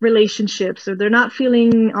relationships or they're not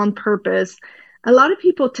feeling on purpose, a lot of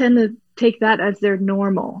people tend to take that as their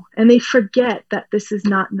normal and they forget that this is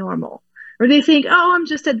not normal. Or they think, oh, I'm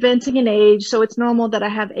just advancing in age, so it's normal that I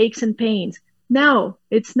have aches and pains. No,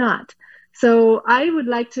 it's not. So I would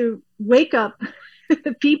like to wake up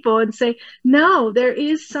people and say, no, there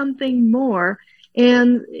is something more.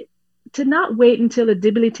 And to not wait until a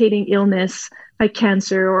debilitating illness like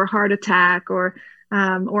cancer or heart attack or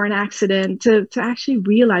an accident to actually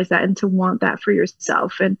realize that and to want that for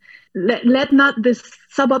yourself. And let not this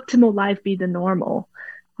suboptimal life be the normal.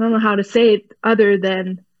 I don't know how to say it other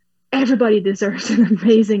than everybody deserves an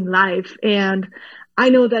amazing life. And I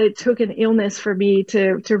know that it took an illness for me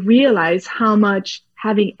to realize how much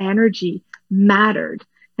having energy mattered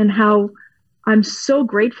and how I'm so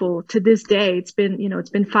grateful to this day. It's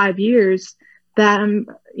been 5 years that I'm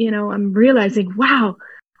realizing, wow,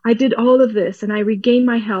 I did all of this and I regained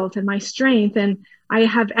my health and my strength. And I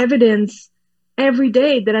have evidence every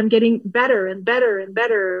day that I'm getting better and better and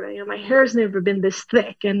better. My hair's never been this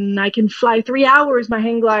thick and I can fly 3 hours, my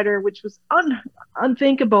hang glider, which was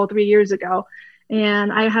unthinkable 3 years ago.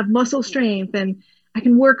 And I have muscle strength and I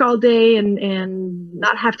can work all day and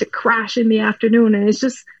not have to crash in the afternoon. And it's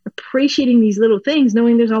just appreciating these little things,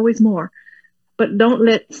 knowing there's always more. But don't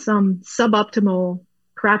let some suboptimal,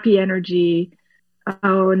 crappy energy,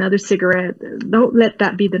 another cigarette, don't let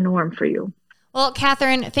that be the norm for you. Well,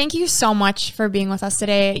 Catherine, thank you so much for being with us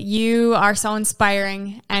today. You are so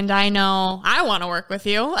inspiring, and I know I want to work with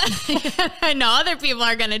you. I know other people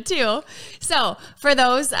are going to too. So for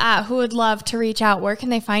those who would love to reach out, where can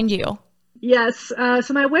they find you? Yes.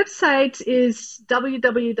 So my website is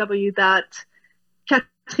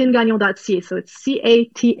www.catherinegagnon.ca. So it's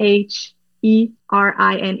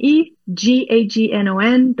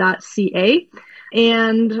CATHERINEGAGNON.ca.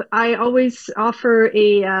 And I always offer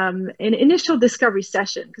an initial discovery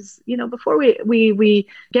session because, before we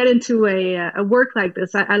get into a work like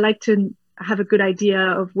this, I like to have a good idea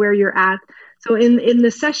of where you're at. So in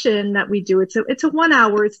the session that we do, it's a 1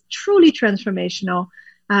 hour. It's truly transformational,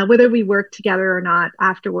 whether we work together or not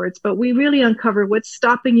afterwards. But we really uncover what's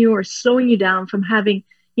stopping you or slowing you down from having,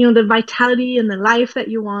 the vitality and the life that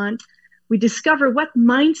you want. We discover what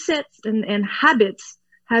mindsets and habits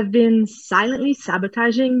have been silently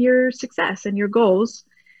sabotaging your success and your goals.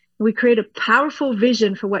 We create a powerful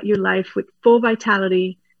vision for what your life with full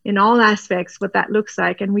vitality in all aspects, what that looks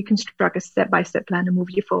like, and we construct a step-by-step plan to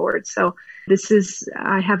move you forward. So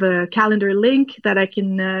I have a calendar link that I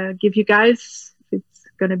can give you guys. It's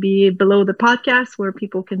going to be below the podcast where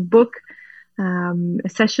people can book a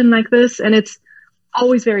session like this, and it's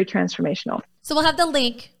always very transformational. So we'll have the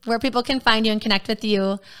link where people can find you and connect with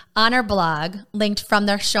you on our blog, linked from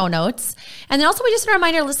their show notes. And then also we just want to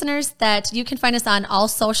remind our listeners that you can find us on all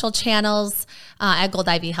social channels at Gold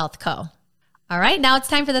Ivy Health Co. All right, now it's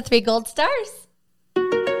time for the 3 gold stars.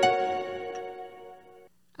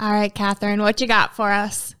 All right, Catherine, what you got for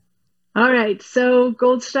us? All right, so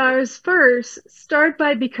gold stars first, start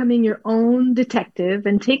by becoming your own detective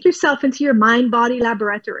and take yourself into your mind-body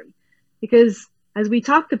laboratory. Because as we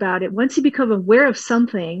talked about it, once you become aware of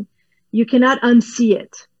something, you cannot unsee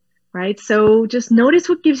it, right? So just notice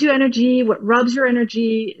what gives you energy, what rubs your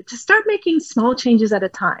energy. Just start making small changes at a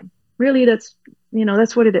time. Really, that's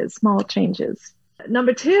what it is, small changes.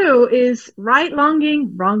 Number 2 is right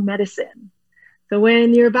longing, wrong medicine. So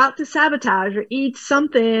when you're about to sabotage or eat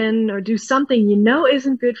something or do something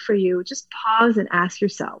isn't good for you, just pause and ask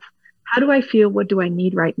yourself, how do I feel? What do I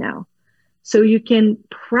need right now? So you can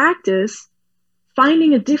practice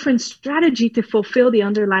finding a different strategy to fulfill the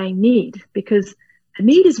underlying need, because the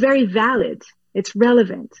need is very valid. It's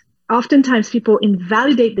relevant. Oftentimes people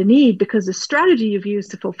invalidate the need because the strategy you've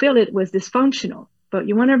used to fulfill it was dysfunctional, but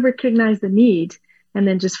you want to recognize the need and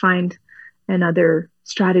then just find another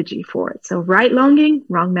strategy for it. So right longing,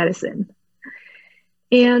 wrong medicine.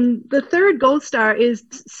 And the 3rd gold star is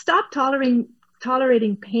stop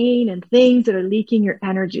tolerating pain and things that are leaking your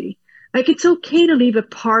energy. Like, it's okay to leave a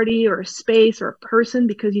party or a space or a person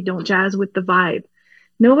because you don't jazz with the vibe.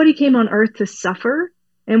 Nobody came on earth to suffer,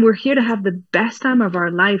 and we're here to have the best time of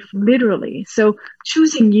our life, literally. So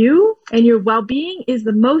choosing you and your well-being is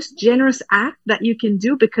the most generous act that you can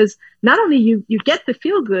do, because not only you get to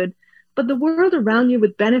feel good, but the world around you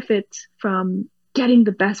would benefit from getting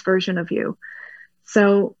the best version of you.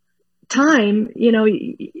 So time, you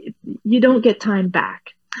don't get time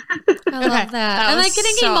back. I love that. I'm like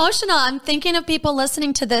getting emotional. I'm thinking of people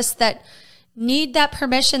listening to this that need that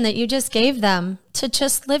permission that you just gave them to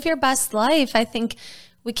just live your best life. I think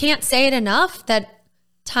we can't say it enough that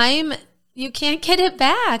time, you can't get it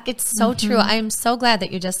back. It's so true. I'm so glad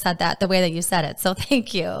that you just said that the way that you said it. So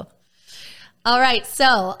thank you. All right.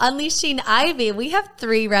 So Unleashing Ivy, we have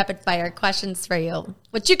 3 rapid fire questions for you,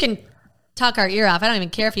 which you can talk our ear off. I don't even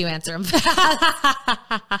care if you answer them.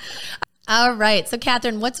 All right. So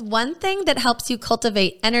Catherine, what's one thing that helps you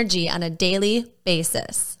cultivate energy on a daily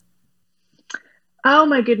basis? Oh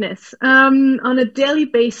my goodness. On a daily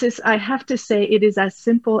basis, I have to say it is as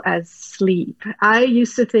simple as sleep. I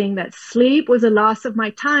used to think that sleep was a loss of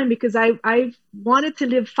my time because I wanted to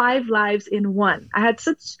live 5 lives in one. I had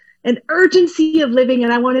such an urgency of living,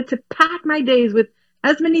 and I wanted to pack my days with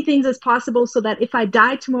as many things as possible so that if I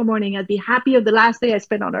died tomorrow morning, I'd be happy of the last day I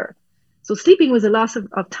spent on earth. So sleeping was a loss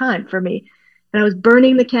of time for me. And I was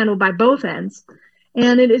burning the candle by both ends.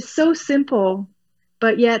 And it is so simple.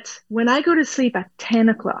 But yet when I go to sleep at 10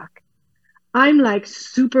 o'clock, I'm like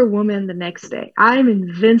Superwoman the next day. I'm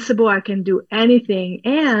invincible. I can do anything.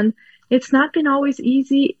 And it's not been always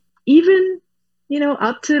easy. Even,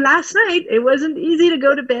 up to last night, it wasn't easy to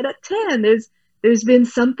go to bed at 10. There's been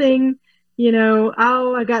something,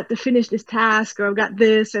 I got to finish this task, or I've got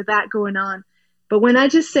this or that going on. But when I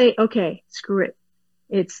just say, okay, screw it.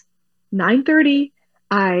 It's 9:30.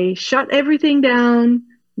 I shut everything down.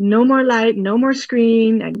 No more light, no more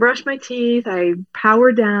screen. I brush my teeth. I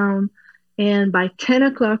power down. And by 10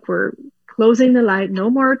 o'clock, we're closing the light. No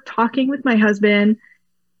more talking with my husband.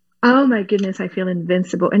 Oh my goodness, I feel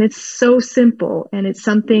invincible. And it's so simple. And it's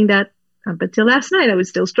something that up until last night, I was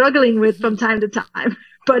still struggling with from time to time,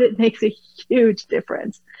 but it makes a huge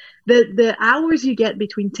difference. The hours you get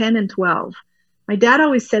between 10 and 12, my dad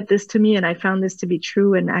always said this to me, and I found this to be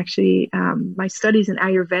true. And actually, my studies in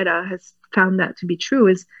Ayurveda has found that to be true,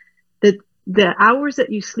 is that the hours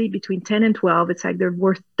that you sleep between 10 and 12, it's like they're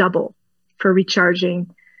worth double for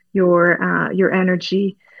recharging your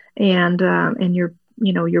energy and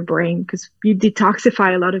your brain, because you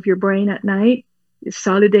detoxify a lot of your brain at night,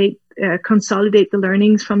 consolidate the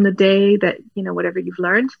learnings from the day, that whatever you've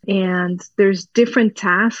learned, and there's different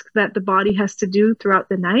tasks that the body has to do throughout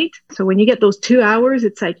the night. So when you get those 2 hours,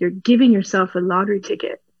 it's like you're giving yourself a lottery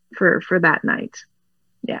ticket for that night.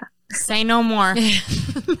 Yeah. Say no more.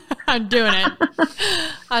 I'm doing it.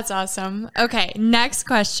 That's awesome. Okay, next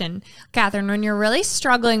question. Catherine, when you're really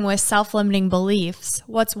struggling with self-limiting beliefs,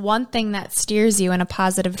 what's one thing that steers you in a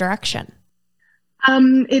positive direction?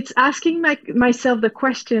 It's asking myself the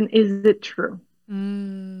question, is it true?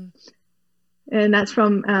 And that's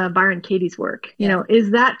from Byron Katie's work.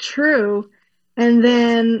 Is that true? And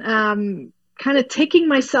then kind of taking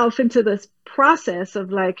myself into this process of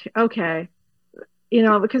like, okay,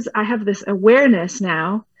 because I have this awareness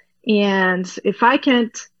now, and if I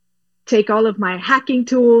can't take all of my hacking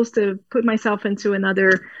tools to put myself into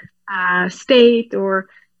another state, or,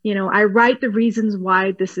 I write the reasons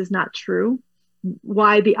why this is not true,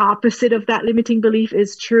 why the opposite of that limiting belief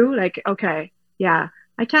is true. Like, okay, yeah,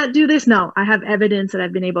 I can't do this. No, I have evidence that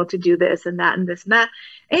I've been able to do this and that and this and that.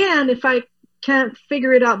 And if I can't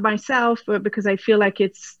figure it out myself, or because I feel like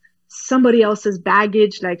it's somebody else's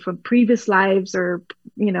baggage, like from previous lives or,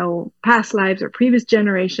 past lives or previous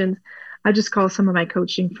generations, I just call some of my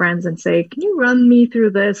coaching friends and say, can you run me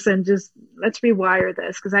through this and just let's rewire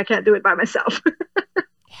this, because I can't do it by myself.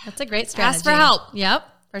 That's a great strategy. Ask for help. Yep,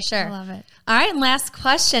 for sure. I love it. All right, last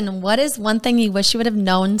question. What is one thing you wish you would have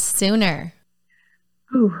known sooner?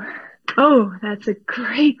 Ooh. Oh, that's a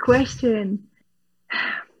great question.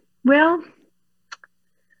 Well,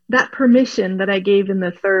 that permission that I gave in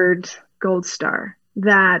the third gold star,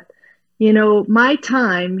 that, my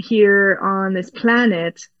time here on this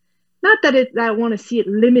planet, not that I want to see it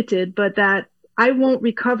limited, but that I won't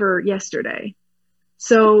recover yesterday.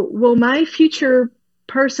 So will my future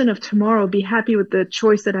person of tomorrow be happy with the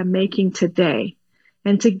choice that I'm making today?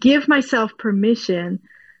 And to give myself permission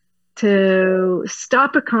to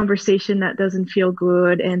stop a conversation that doesn't feel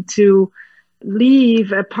good, and to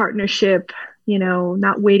leave a partnership,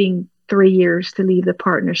 not waiting 3 years to leave the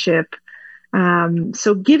partnership.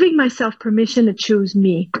 So giving myself permission to choose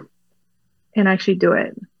me and actually do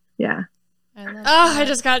it. Yeah. I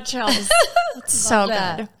just got chills. That's so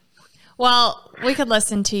good. Well, we could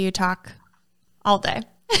listen to you talk all day.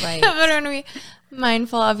 Right. But I want to be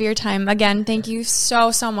mindful of your time. Again, thank you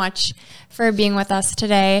so much for being with us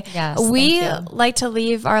today. Yes, we like to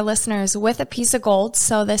leave our listeners with a piece of gold.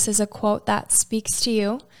 So this is a quote that speaks to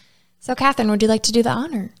you. So Catherine, would you like to do the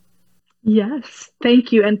honor? Yes,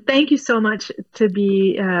 thank you. And thank you so much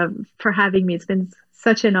for having me. It's been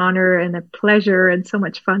such an honor and a pleasure and so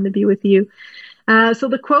much fun to be with you. So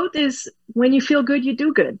the quote is, when you feel good, you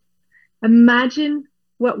do good. Imagine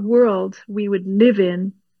what world we would live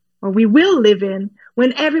in, or we will live in,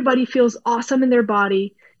 when everybody feels awesome in their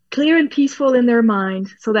body, clear and peaceful in their mind,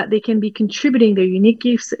 so that they can be contributing their unique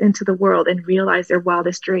gifts into the world and realize their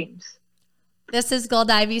wildest dreams. This is Gold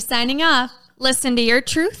Ivy signing off. Listen to your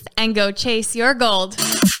truth and go chase your gold.